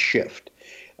a shift,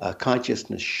 a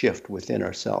consciousness shift within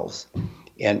ourselves.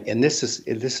 And this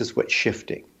is what's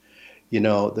shifting.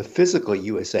 The physical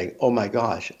you is saying, oh my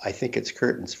gosh, I think it's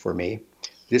curtains for me.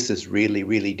 This is really,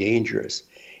 really dangerous.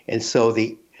 And so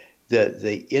the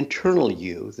internal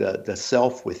you, the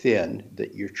self within,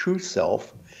 your true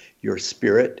self, your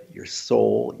spirit, your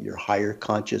soul, your higher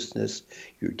consciousness,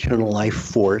 your eternal life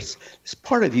force, this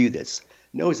part of you that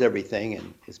knows everything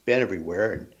and has been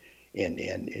everywhere, and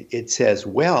it says,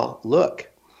 well, look,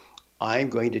 I'm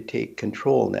going to take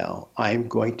control now. I'm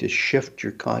going to shift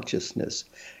your consciousness.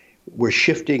 We're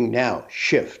shifting now.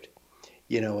 Shift.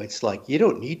 It's like you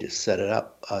don't need to set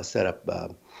up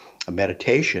a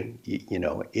meditation.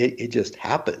 It just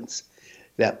happens.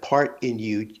 That part in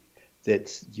you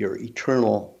that's your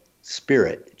eternal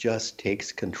spirit just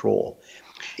takes control,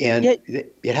 and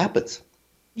it happens.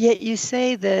 Yet you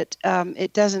say that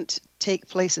it doesn't take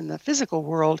place in the physical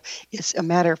world. It's a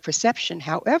matter of perception.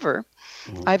 However,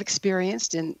 I've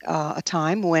experienced in a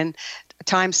time when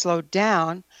time slowed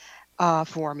down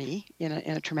for me in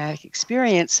a traumatic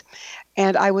experience,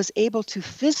 and I was able to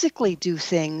physically do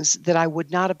things that I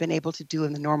would not have been able to do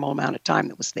in the normal amount of time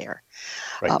that was there.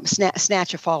 Right.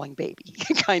 Snatch a falling baby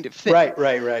kind of thing.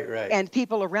 Right. And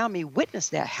people around me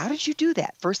witnessed that. How did you do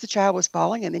that? First the child was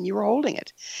falling, and then you were holding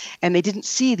it. And they didn't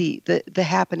see the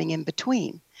happening in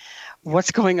between. What's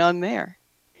going on there?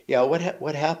 Yeah,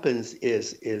 what happens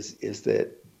is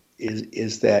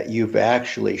that you've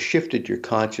actually shifted your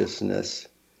consciousness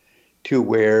to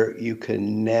where you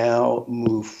can now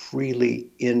move freely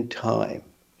in time.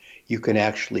 You can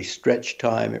actually stretch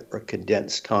time or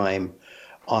condense time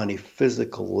on a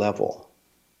physical level.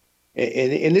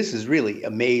 And this is really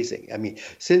amazing. I mean,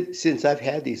 since I've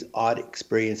had these odd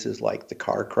experiences like the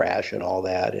car crash and all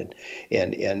that,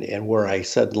 and where I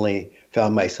suddenly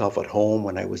found myself at home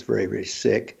when I was very, very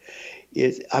sick,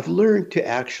 I've learned to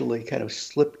actually kind of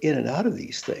slip in and out of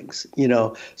these things,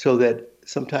 so that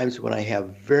sometimes when I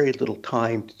have very little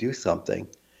time to do something,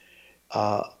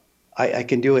 I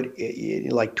can do it in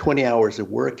like 20 hours of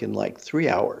work in like 3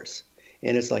 hours.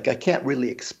 And it's like I can't really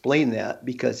explain that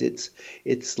because it's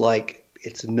like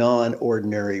it's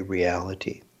non-ordinary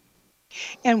reality.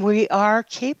 And we are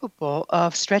capable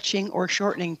of stretching or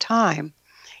shortening time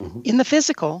Mhm. in the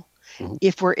physical Mhm.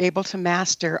 if we're able to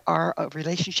master our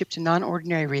relationship to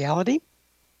non-ordinary reality.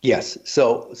 Yes.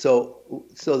 So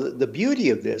the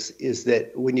beauty of this is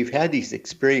that when you've had these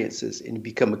experiences and you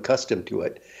become accustomed to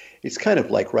it, it's kind of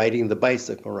like riding the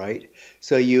bicycle, right?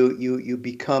 So you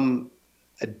become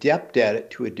adept at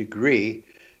it to a degree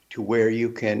to where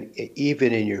you can,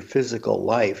 even in your physical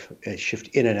life, shift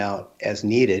in and out as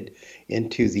needed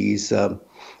into these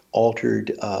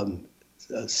altered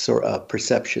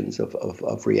perceptions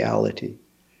of reality,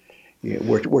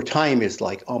 where time is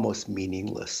like almost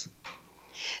meaningless.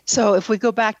 So if we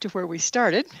go back to where we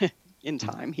started in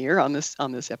time here on this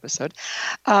episode,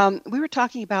 we were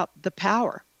talking about the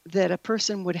power that a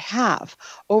person would have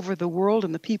over the world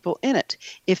and the people in it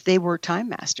if they were time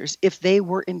masters, if they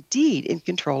were indeed in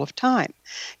control of time.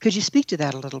 Could you speak to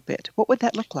that a little bit? What would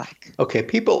that look like? Okay,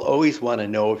 people always want to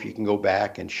know if you can go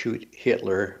back and shoot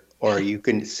Hitler, or you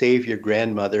can save your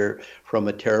grandmother from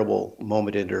a terrible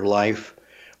moment in her life,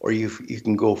 or you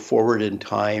can go forward in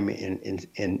time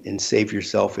and save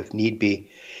yourself if need be.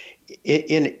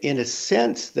 In a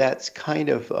sense, that's kind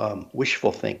of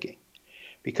wishful thinking,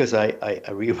 because I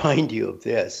remind you of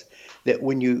this, that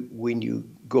when you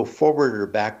go forward or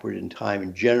backward in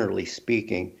time, generally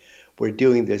speaking, we're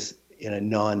doing this in a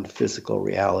non-physical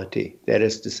reality. That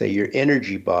is to say, your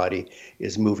energy body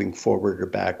is moving forward or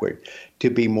backward.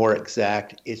 To be more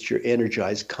exact, it's your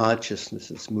energized consciousness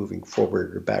that's moving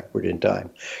forward or backward in time.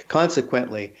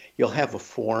 Consequently, you'll have a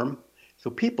form.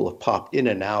 So people have popped in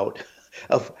and out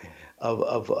of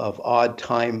of odd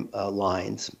time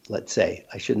lines, let's say.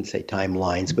 I shouldn't say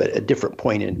timelines, but a different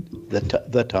point in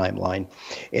the timeline.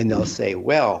 And they'll say,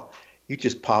 well, you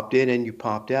just popped in and you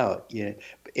popped out. You know?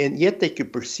 And yet they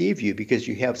could perceive you because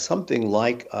you have something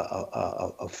like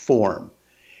a form.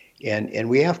 And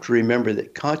we have to remember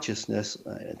that consciousness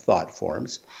and thought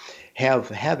forms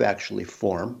have actually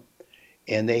form,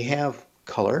 and they have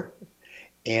color.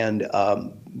 And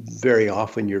very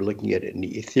often you're looking at an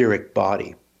etheric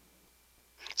body.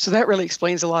 So that really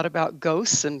explains a lot about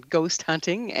ghosts and ghost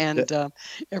hunting and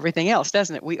everything else,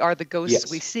 doesn't it? We are the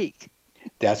ghosts we Yes, seek.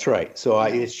 that's right. So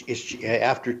Yeah. it's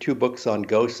after 2 books on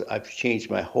ghosts, I've changed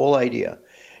my whole idea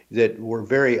that we're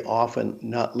very often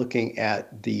not looking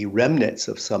at the remnants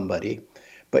of somebody,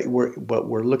 but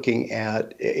we're looking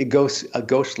at a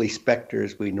ghostly specter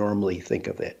as we normally think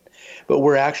of it. But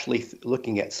we're actually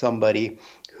looking at somebody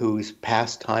whose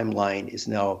past timeline is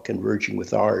now converging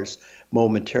with ours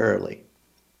momentarily.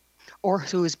 Or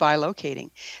who is bilocating.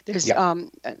 There's Yeah,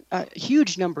 a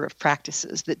huge number of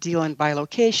practices that deal in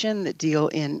bilocation, that deal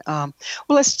in, well,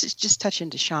 let's just touch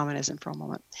into shamanism for a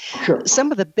moment. sure.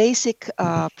 Some of the basic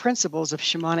principles of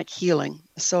shamanic healing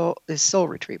is soul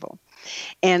retrieval.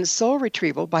 And soul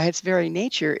retrieval, by its very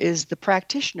nature, is the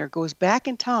practitioner goes back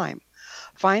in time,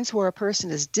 finds where a person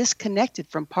is disconnected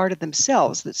from part of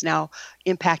themselves that's now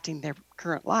impacting their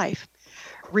current life,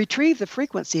 retrieve the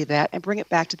frequency of that and bring it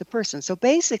back to the person. So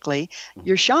basically,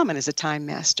 your shaman is a time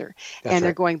master, That's and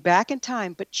they're right. going back in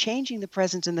time, but changing the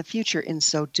present and the future in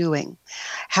so doing.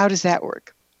 How does that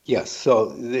work? Yes,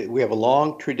 so we have a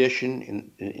long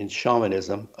tradition in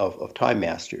shamanism of time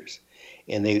masters,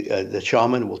 and the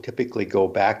shaman will typically go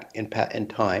back in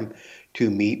time to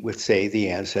meet with, say, the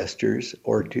ancestors,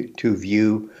 or to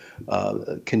view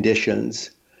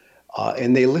conditions,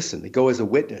 and they listen. They go as a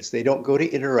witness. They don't go to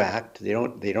interact. They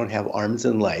don't have arms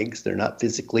and legs. They're not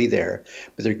physically there,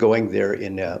 but they're going there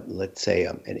in let's say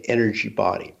an energy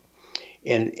body,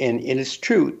 and it's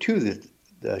true too that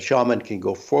the shaman can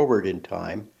go forward in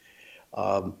time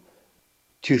um,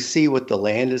 to see what the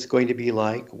land is going to be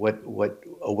like, what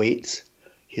awaits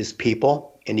his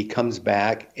people, and he comes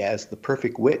back as the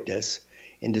perfect witness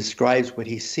and describes what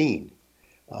he's seen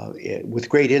with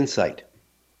great insight.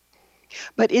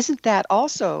 But isn't that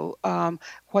also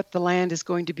what the land is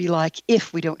going to be like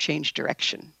if we don't change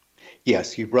direction?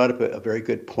 Yes, you brought up a very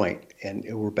good point, and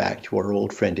we're back to our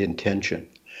old friend intention,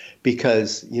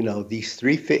 because these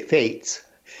three fates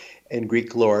in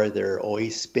Greek lore, they're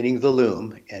always spinning the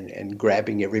loom and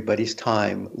grabbing everybody's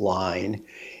timeline.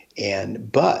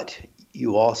 But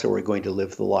you also are going to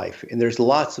live the life. And there's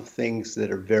lots of things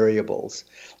that are variables.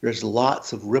 There's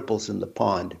lots of ripples in the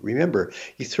pond. Remember,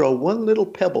 you throw one little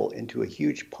pebble into a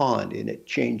huge pond and it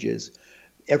changes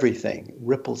everything,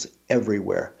 ripples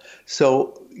everywhere.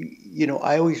 So,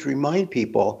 I always remind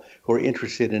people who are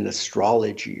interested in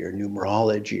astrology or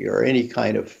numerology or any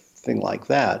kind of thing like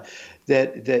that,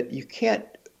 that you can't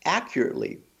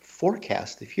accurately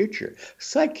forecast the future.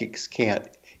 Psychics can't.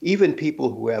 Even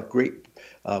people who have great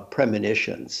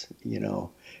premonitions,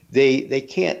 they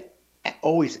can't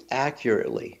always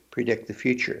accurately predict the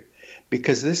future,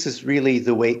 because this is really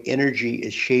the way energy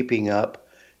is shaping up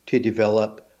to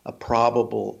develop a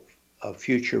probable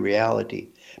future reality.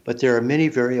 But there are many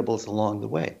variables along the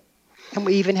way. And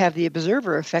we even have the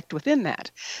observer effect within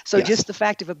that. So Yes. just the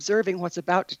fact of observing what's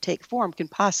about to take form can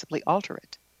possibly alter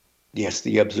it. Yes,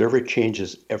 the observer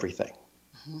changes everything.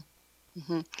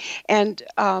 And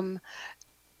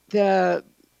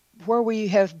where we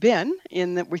have been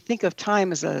in that we think of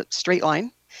time as a straight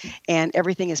line and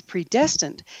everything is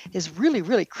predestined has really,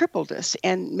 really crippled us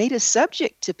and made us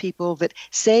subject to people that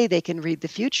say they can read the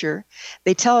future.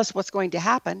 They tell us what's going to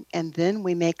happen, and then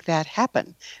we make that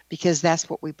happen because that's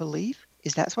what we believe.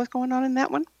 Is that what's going on in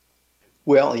that one?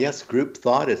 Well, yes, group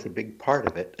thought is a big part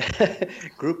of it.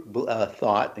 Group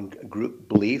thought and group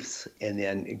beliefs, and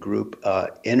then group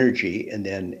energy, and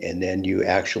then you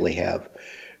actually have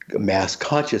mass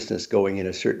consciousness going in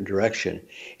a certain direction,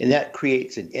 and that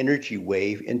creates an energy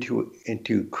wave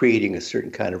into creating a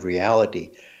certain kind of reality.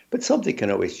 But something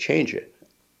can always change it.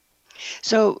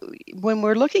 So when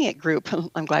we're looking at group,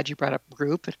 I'm glad you brought up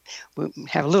group. We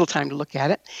have a little time to look at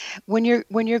it. When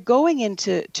you're going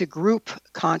into group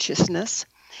consciousness,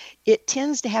 it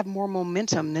tends to have more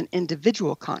momentum than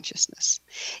individual consciousness.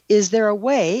 Is there a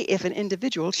way, if an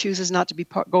individual chooses not to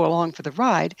go along for the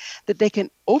ride, that they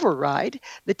can override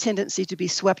the tendency to be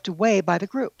swept away by the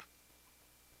group?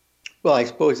 Well, I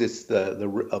suppose it's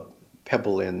the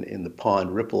pebble in the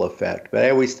pond ripple effect, but I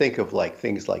always think of like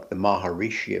things like the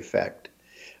Maharishi effect.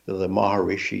 The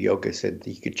Maharishi Yoga said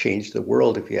that you could change the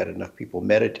world if you had enough people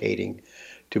meditating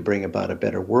to bring about a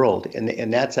better world,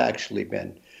 and that's actually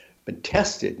been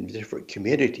tested in different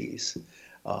communities,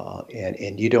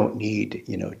 and you don't need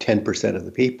 10% of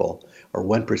the people or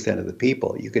 1% of the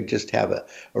people. You could just have a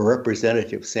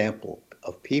representative sample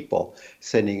of people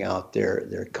sending out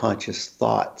their conscious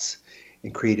thoughts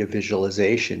and create a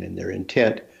visualization in their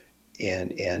intent,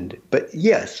 but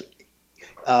yes,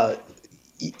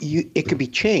 it could be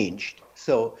changed.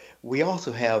 So we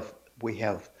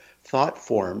have thought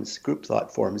forms, group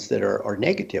thought forms that are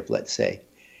negative, let's say.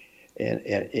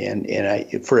 And I,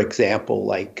 for example,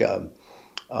 like the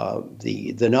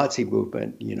Nazi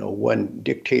movement, one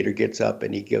dictator gets up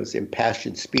and he gives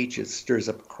impassioned speeches, stirs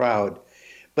up a crowd,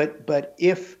 but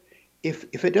if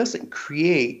it doesn't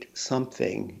create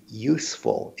something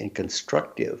useful and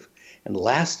constructive and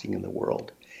lasting in the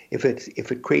world, if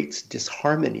it creates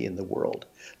disharmony in the world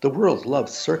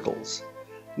loves circles,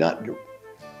 not.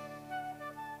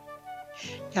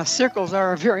 Now, circles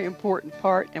are a very important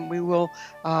part, and we will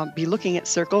be looking at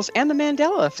circles and the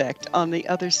Mandela effect on the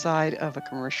other side of a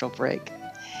commercial break.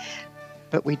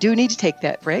 But we do need to take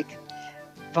that break.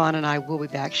 Vaughn and I will be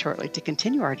back shortly to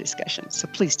continue our discussion, so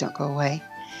please don't go away.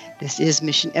 This is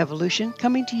Mission Evolution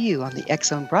coming to you on the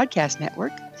X-Zone Broadcast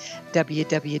Network,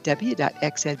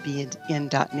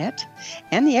 www.xzbn.net,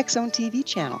 and the X-Zone TV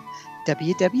channel,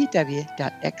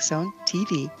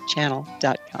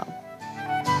 www.xzonetvchannel.com.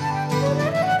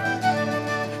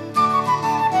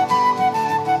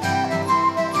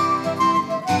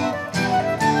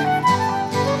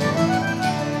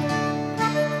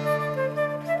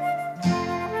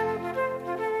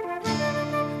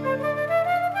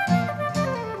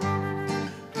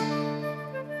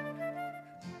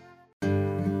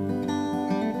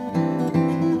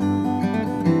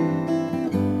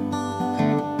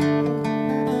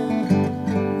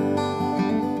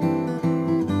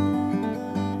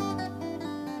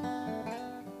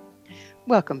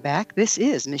 Welcome back. This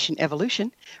is Mission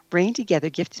Evolution, bringing together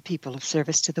gifted people of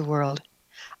service to the world.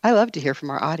 I love to hear from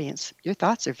our audience. Your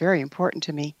thoughts are very important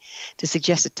to me. To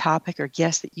suggest a topic or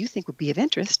guest that you think would be of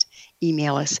interest,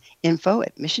 email us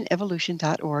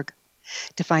info@missionevolution.org.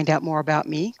 To find out more about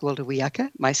me, Gwilda Wiyaka,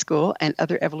 my school, and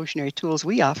other evolutionary tools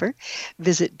we offer,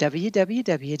 visit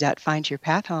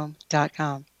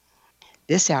www.findyourpathhome.com.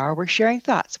 This hour, we're sharing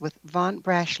thoughts with Vaughn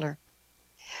Braschler.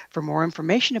 For more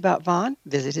information about Vaughn,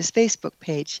 visit his Facebook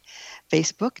page,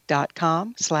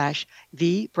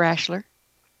 facebook.com/vbraschler.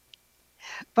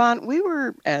 Vaughn, we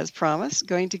were, as promised,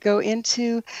 going to go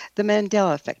into the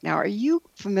Mandela effect. Now, are you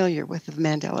familiar with the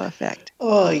Mandela effect?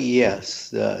 Oh,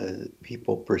 yes.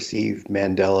 People perceived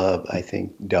Mandela, I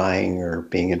think, dying or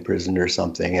being in prison or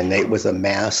something, and it was a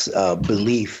mass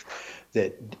belief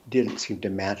that didn't seem to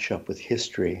match up with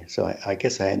history. So I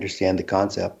guess I understand the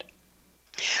concept.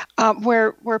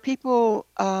 Where people,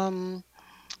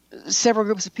 several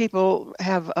groups of people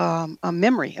have a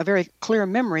memory, a very clear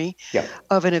memory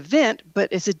of an event, but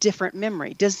it's a different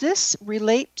memory. Does this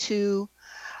relate to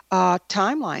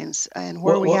timelines and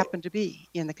where we happen to be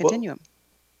in the continuum?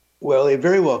 Well, it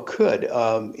very well could.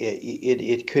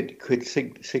 It could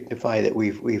signify that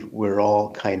we're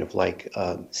all kind of like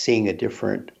seeing a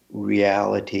different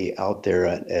reality out there,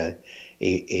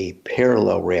 a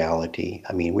parallel reality.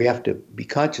 I mean, we have to be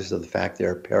conscious of the fact there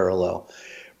are parallel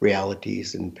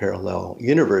realities and parallel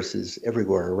universes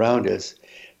everywhere around us.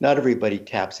 Not everybody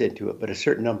taps into it, but a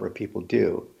certain number of people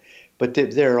do. But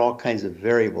there are all kinds of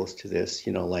variables to this.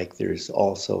 Like there's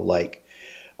also like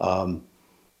um,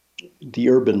 the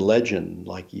urban legend,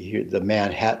 like you hear the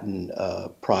Manhattan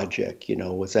Project,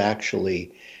 was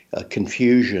actually a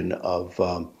confusion of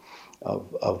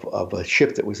a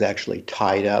ship that was actually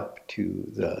tied up to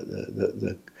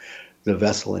the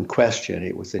vessel in question.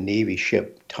 It was a Navy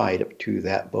ship tied up to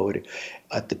that boat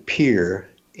at the pier,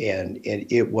 and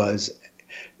it was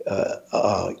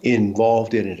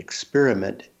involved in an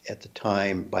experiment at the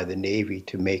time by the Navy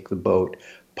to make the boat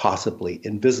possibly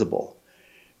invisible.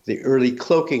 The early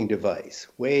cloaking device,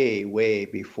 way, way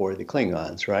before the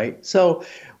Klingons, right? So,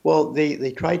 well,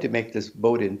 they tried to make this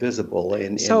boat invisible.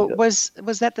 So was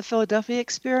that the Philadelphia The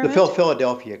experiment?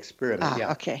 Philadelphia experiment, Ah,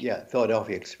 yeah, okay. yeah,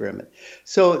 Philadelphia experiment.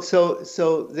 So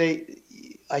they,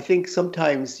 I think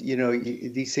sometimes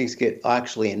these things get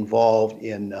actually involved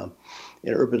in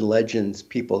urban legends.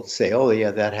 People say, "Oh,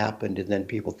 yeah, that happened," and then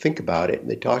people think about it and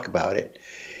they talk about it.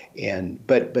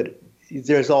 But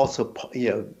there's also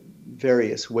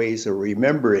various ways of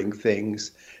remembering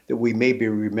things that we may be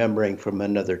remembering from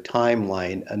another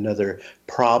timeline, another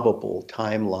probable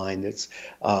timeline that's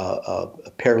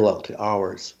parallel to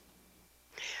ours.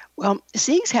 Well,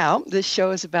 seeing as how this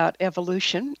show is about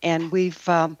evolution, and we've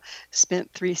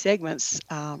spent 3 segments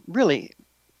really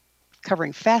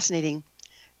covering fascinating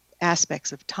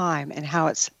aspects of time and how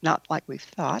it's not like we've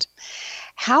thought,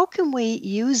 how can we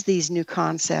use these new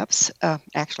concepts,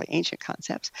 actually ancient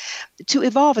concepts, to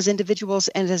evolve as individuals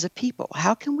and as a people?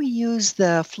 How can we use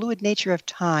the fluid nature of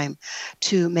time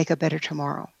to make a better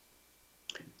tomorrow?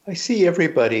 I see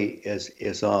everybody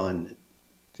is on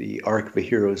the arc of a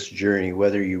hero's journey,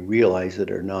 whether you realize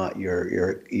it or not.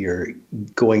 You're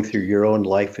going through your own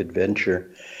life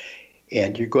adventure,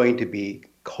 and you're going to be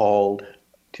called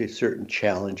to certain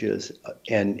challenges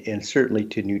and certainly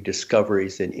to new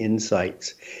discoveries and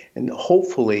insights. And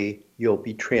hopefully you'll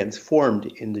be transformed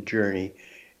in the journey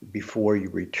before you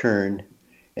return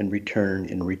and return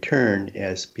and return,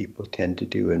 as people tend to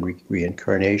do in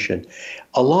reincarnation.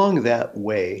 Along that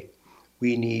way,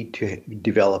 we need to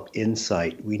develop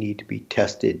insight. We need to be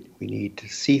tested. We need to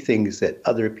see things that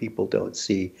other people don't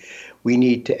see. We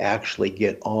need to actually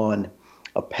get on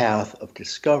a path of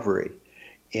discovery.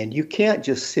 And you can't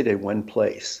just sit in one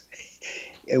place,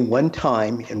 in one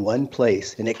time, in one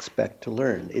place, and expect to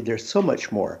learn. There's so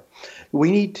much more.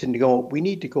 We need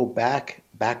to go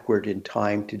backward in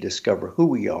time to discover who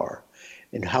we are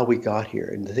and how we got here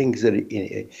and the things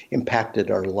that impacted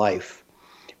our life.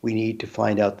 We need to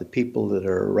find out the people that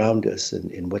are around us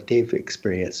and what they've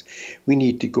experienced. We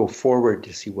need to go forward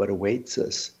to see what awaits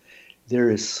us.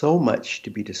 There is so much to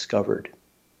be discovered.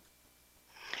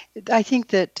 I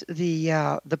think that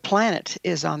the planet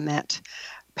is on that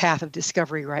path of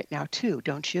discovery right now too,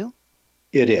 don't you?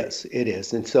 It is.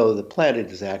 And so the planet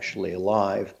is actually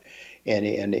alive, and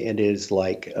it is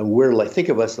like, we're like, think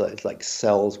of us as like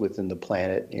cells within the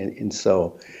planet. And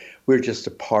so we're just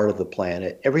a part of the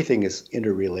planet. Everything is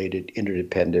interrelated,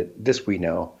 interdependent. This we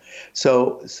know.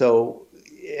 So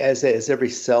as every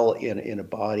cell in a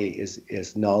body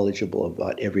is knowledgeable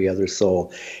about every other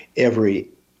soul, every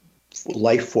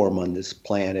life form on this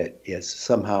planet is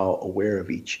somehow aware of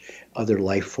each other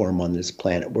life form on this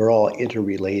planet. We're all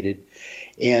interrelated,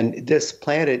 and this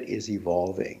planet is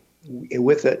evolving.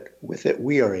 With it,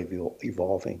 we are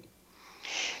evolving.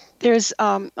 There's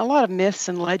a lot of myths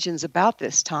and legends about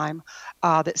this time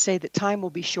that say that time will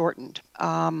be shortened.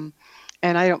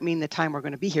 And I don't mean the time we're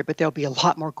going to be here, but there'll be a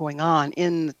lot more going on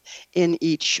in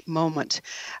each moment,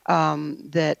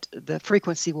 that the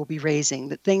frequency will be raising,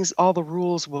 that all the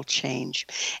rules will change.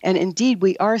 And indeed,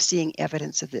 we are seeing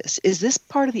evidence of this. Is this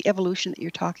part of the evolution that you're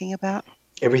talking about?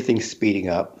 Everything's speeding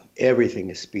up.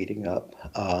 Everything is speeding up.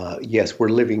 Yes, we're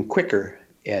living quicker,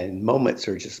 and moments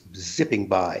are just zipping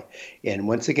by. And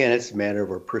once again, it's a matter of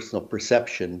our personal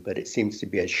perception, but it seems to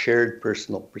be a shared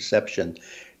personal perception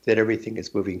that everything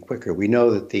is moving quicker. We know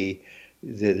that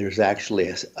there's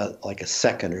actually like a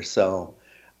second or so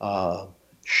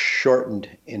shortened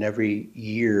in every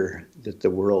year that the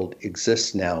world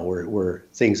exists now, where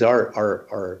things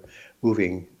are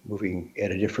moving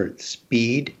at a different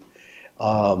speed.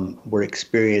 We're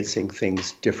experiencing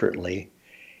things differently.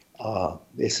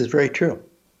 This is very true.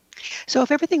 So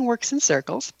if everything works in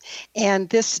circles, and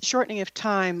this shortening of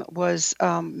time was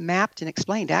mapped and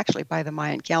explained actually by the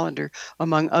Mayan calendar,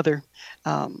 among other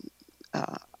um,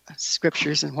 uh,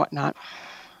 scriptures and whatnot.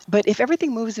 But if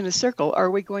everything moves in a circle, are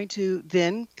we going to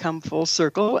then come full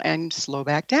circle and slow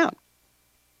back down?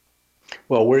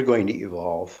 Well, we're going to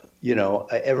evolve.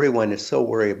 Everyone is so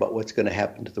worried about what's going to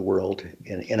happen to the world,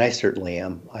 and I certainly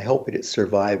am. I hope it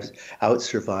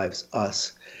outsurvives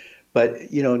us.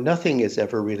 But, nothing is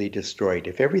ever really destroyed.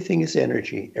 If everything is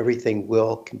energy, everything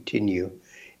will continue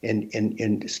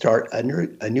and start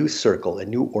a new circle, a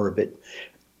new orbit.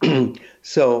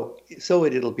 So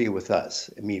it'll be with us.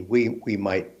 I mean, we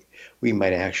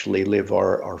might actually live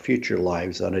our future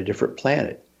lives on a different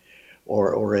planet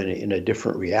or in a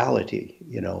different reality.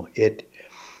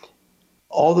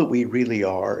 All that we really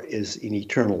are is an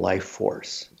eternal life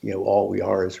force. All we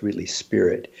are is really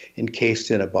spirit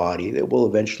encased in a body that will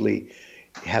eventually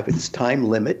have its time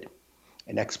limit,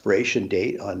 an expiration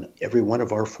date on every one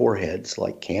of our foreheads,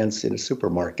 like cans in a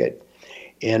supermarket,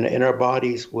 and our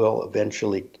bodies will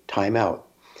eventually time out.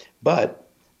 But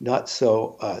not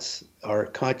so us. Our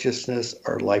consciousness,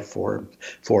 our life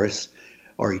force,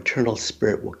 our eternal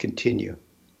spirit will continue.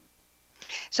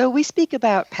 So we speak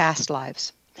about past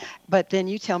lives, but then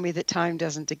you tell me that time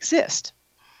doesn't exist.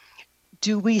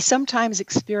 Do we sometimes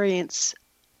experience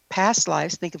past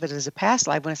lives, think of it as a past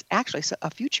life, when it's actually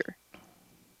a future?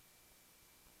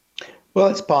 Well,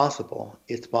 it's possible.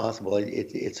 It's possible.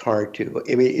 It's hard to.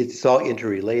 I mean, it's all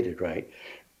interrelated, right?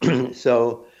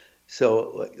 so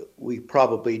we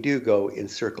probably do go in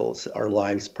circles. Our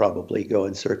lives probably go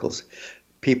in circles.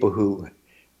 People who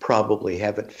probably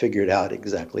haven't figured out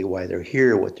exactly why they're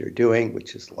here, what they're doing,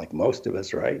 which is like most of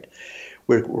us, right?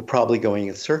 We're probably going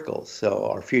in circles. So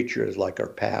our future is like our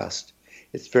past.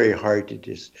 It's very hard to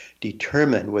just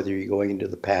determine whether you're going into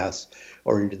the past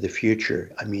or into the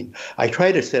future. I mean, I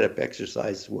try to set up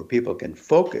exercises where people can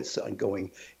focus on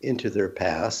going into their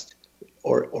past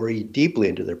or deeply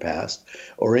into their past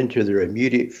or into their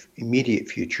immediate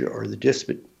future or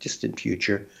the distant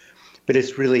future. But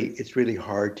it's really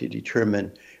hard to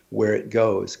determine where it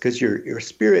goes, because your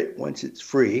spirit, once it's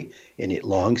free, and it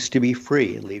longs to be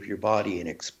free and leave your body and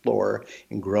explore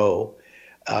and grow,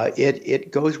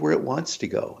 it goes where it wants to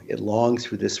go. It longs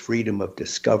for this freedom of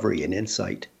discovery and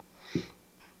insight.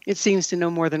 It seems to know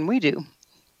more than we do.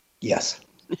 Yes.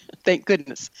 Thank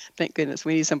goodness. Thank goodness.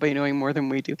 We need somebody knowing more than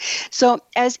we do. So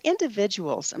as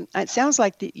individuals, it sounds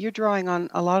like you're drawing on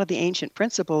a lot of the ancient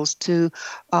principles to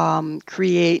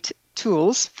create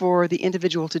tools for the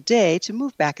individual today to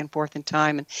move back and forth in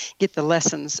time and get the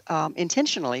lessons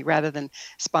intentionally rather than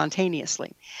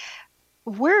spontaneously.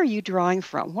 Where are you drawing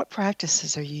from? What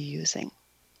practices are you using?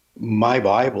 My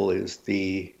Bible is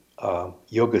the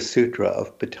Yoga Sutra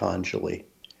of Patanjali.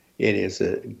 It is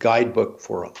a guidebook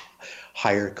for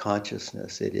higher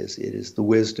consciousness. It is the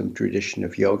wisdom tradition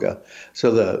of yoga.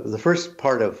 So the first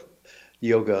part of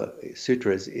Yoga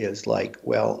Sutras is like,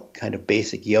 well, kind of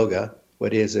basic yoga.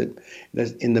 What is it?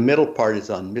 In the middle part is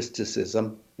on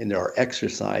mysticism, and there are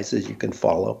exercises you can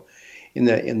follow. In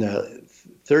the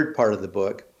third part of the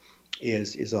book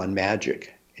is on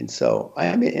magic. And so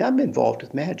I'm involved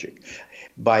with magic.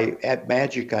 At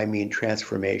magic, I mean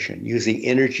transformation, using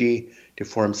energy to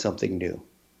form something new.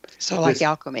 So like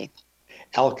alchemy.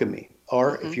 Alchemy,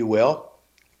 or if you will,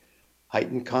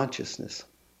 heightened consciousness.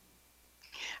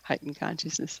 Heightened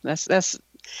consciousness. That's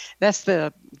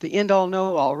the end all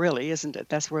know all, really, isn't it?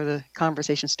 That's where the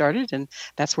conversation started, and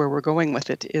that's where we're going with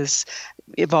it, is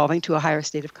evolving to a higher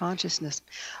state of consciousness.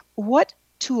 What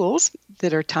tools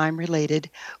that are time related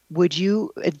would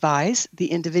you advise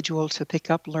the individual to pick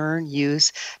up, learn,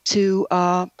 use to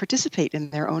participate in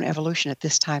their own evolution at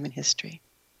this time in history?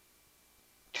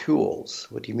 Tools?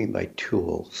 What do you mean by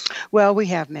tools? Well, we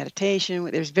have meditation.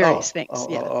 There's various things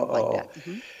like that.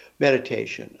 Mm-hmm.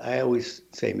 Meditation. I always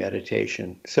say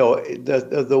meditation. So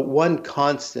the one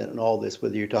constant in all this,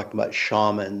 whether you're talking about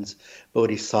shamans,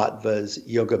 bodhisattvas,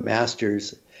 yoga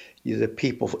masters, the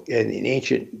people in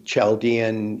ancient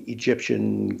Chaldean,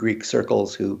 Egyptian, Greek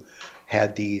circles who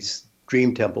had these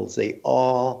dream temples, they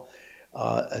all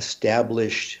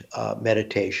established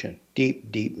meditation,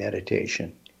 deep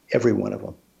meditation, every one of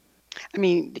them. I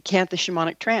mean, can't the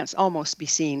shamanic trance almost be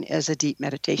seen as a deep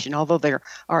meditation, although there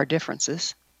are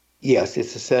differences? Yes,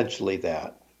 it's essentially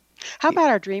that. How about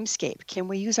our dreamscape? Can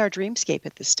we use our dreamscape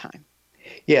at this time?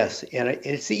 Yes, and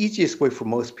it's the easiest way for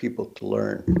most people to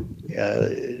learn,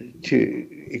 to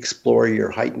explore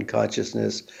your heightened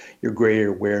consciousness, your greater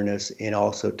awareness, and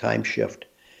also time shift.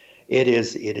 It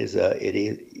is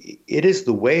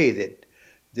the way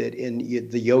that in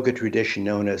the yoga tradition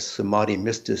known as samadhi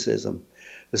mysticism,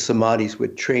 the samadhis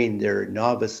would train their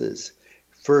novices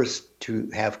first to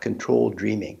have controlled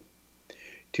dreaming,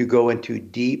 to go into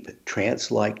deep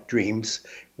trance-like dreams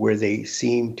where they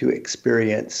seem to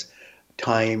experience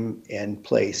time and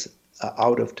place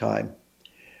out of time,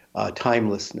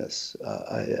 timelessness,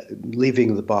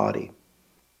 leaving the body.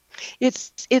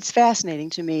 It's fascinating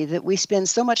to me that we spend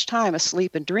so much time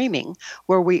asleep and dreaming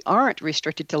where we aren't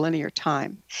restricted to linear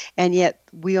time, and yet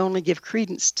we only give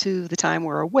credence to the time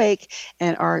we're awake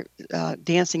and are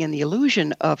dancing in the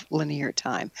illusion of linear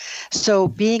time. So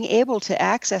being able to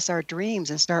access our dreams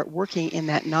and start working in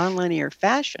that nonlinear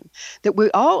fashion that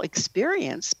we all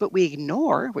experience but we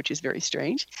ignore, which is very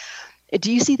strange. Do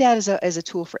you see that as a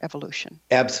tool for evolution?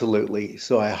 Absolutely.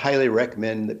 So I highly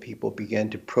recommend that people begin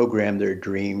to program their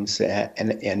dreams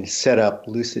and set up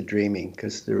lucid dreaming,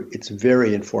 because it's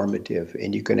very informative,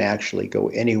 and you can actually go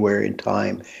anywhere in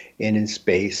time and in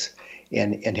space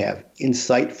and have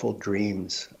insightful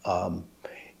dreams.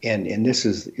 And this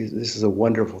is a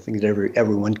wonderful thing that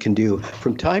everyone can do.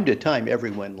 From time to time,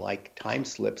 everyone, like time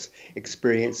slips,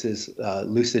 experiences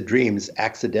lucid dreams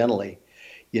accidentally.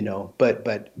 But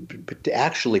to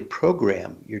actually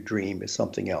program your dream is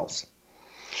something else.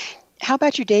 How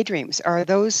about your daydreams? Are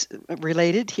those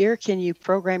related here? Can you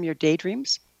program your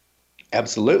daydreams?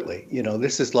 Absolutely.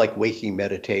 This is like waking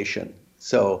meditation.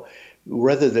 So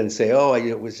rather than say, "Oh,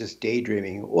 it was just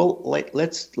daydreaming," well,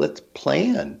 let's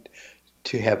plan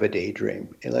to have a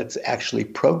daydream, and let's actually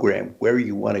program where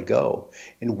you want to go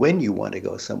and when you want to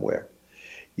go somewhere.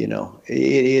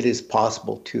 It is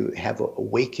possible to have a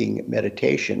waking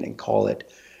meditation and call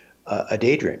it a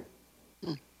daydream.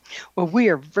 Well, we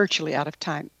are virtually out of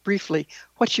time. Briefly,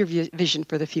 what's your vision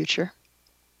for the future?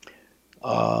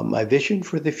 My vision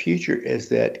for the future is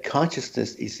that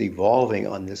consciousness is evolving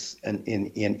on this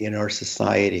in our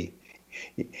society,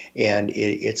 and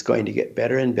it's going to get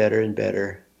better and better and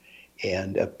better.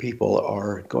 And people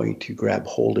are going to grab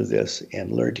hold of this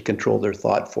and learn to control their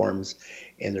thought forms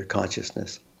and their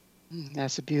consciousness.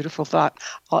 That's a beautiful thought.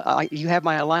 You have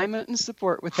my alignment and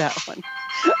support with that one.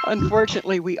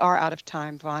 Unfortunately, we are out of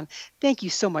time, Vaughn. Thank you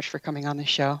so much for coming on the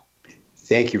show.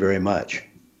 Thank you very much.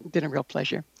 It's been a real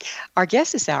pleasure. Our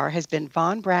guest this hour has been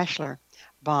Vaughn Braschler.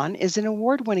 Vaughn is an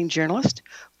award-winning journalist,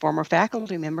 former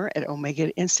faculty member at Omega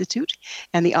Institute,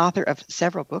 and the author of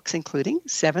several books, including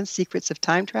 7 Secrets of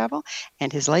Time Travel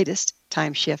and his latest,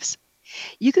 Time Shifts.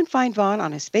 You can find Vaughn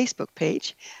on his Facebook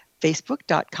page,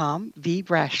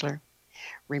 facebook.com/vbraschler.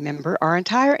 Remember, our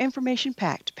entire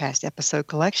information-packed past episode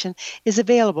collection is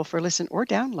available for listen or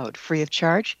download free of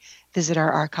charge. Visit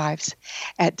our archives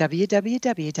at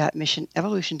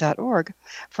www.missionevolution.org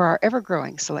for our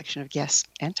ever-growing selection of guests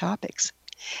and topics.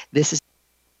 This is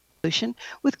Evolution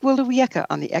with Gwilda Wiyaka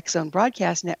on the X Zone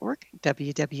Broadcast Network,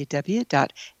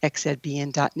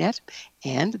 www.xzbn.net,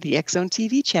 and the X Zone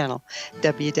TV channel,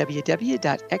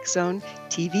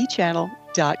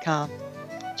 www.xzonetvchannel.com.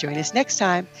 Join us next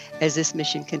time as this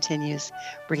mission continues,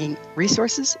 bringing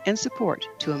resources and support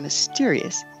to a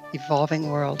mysterious,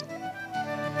 evolving world.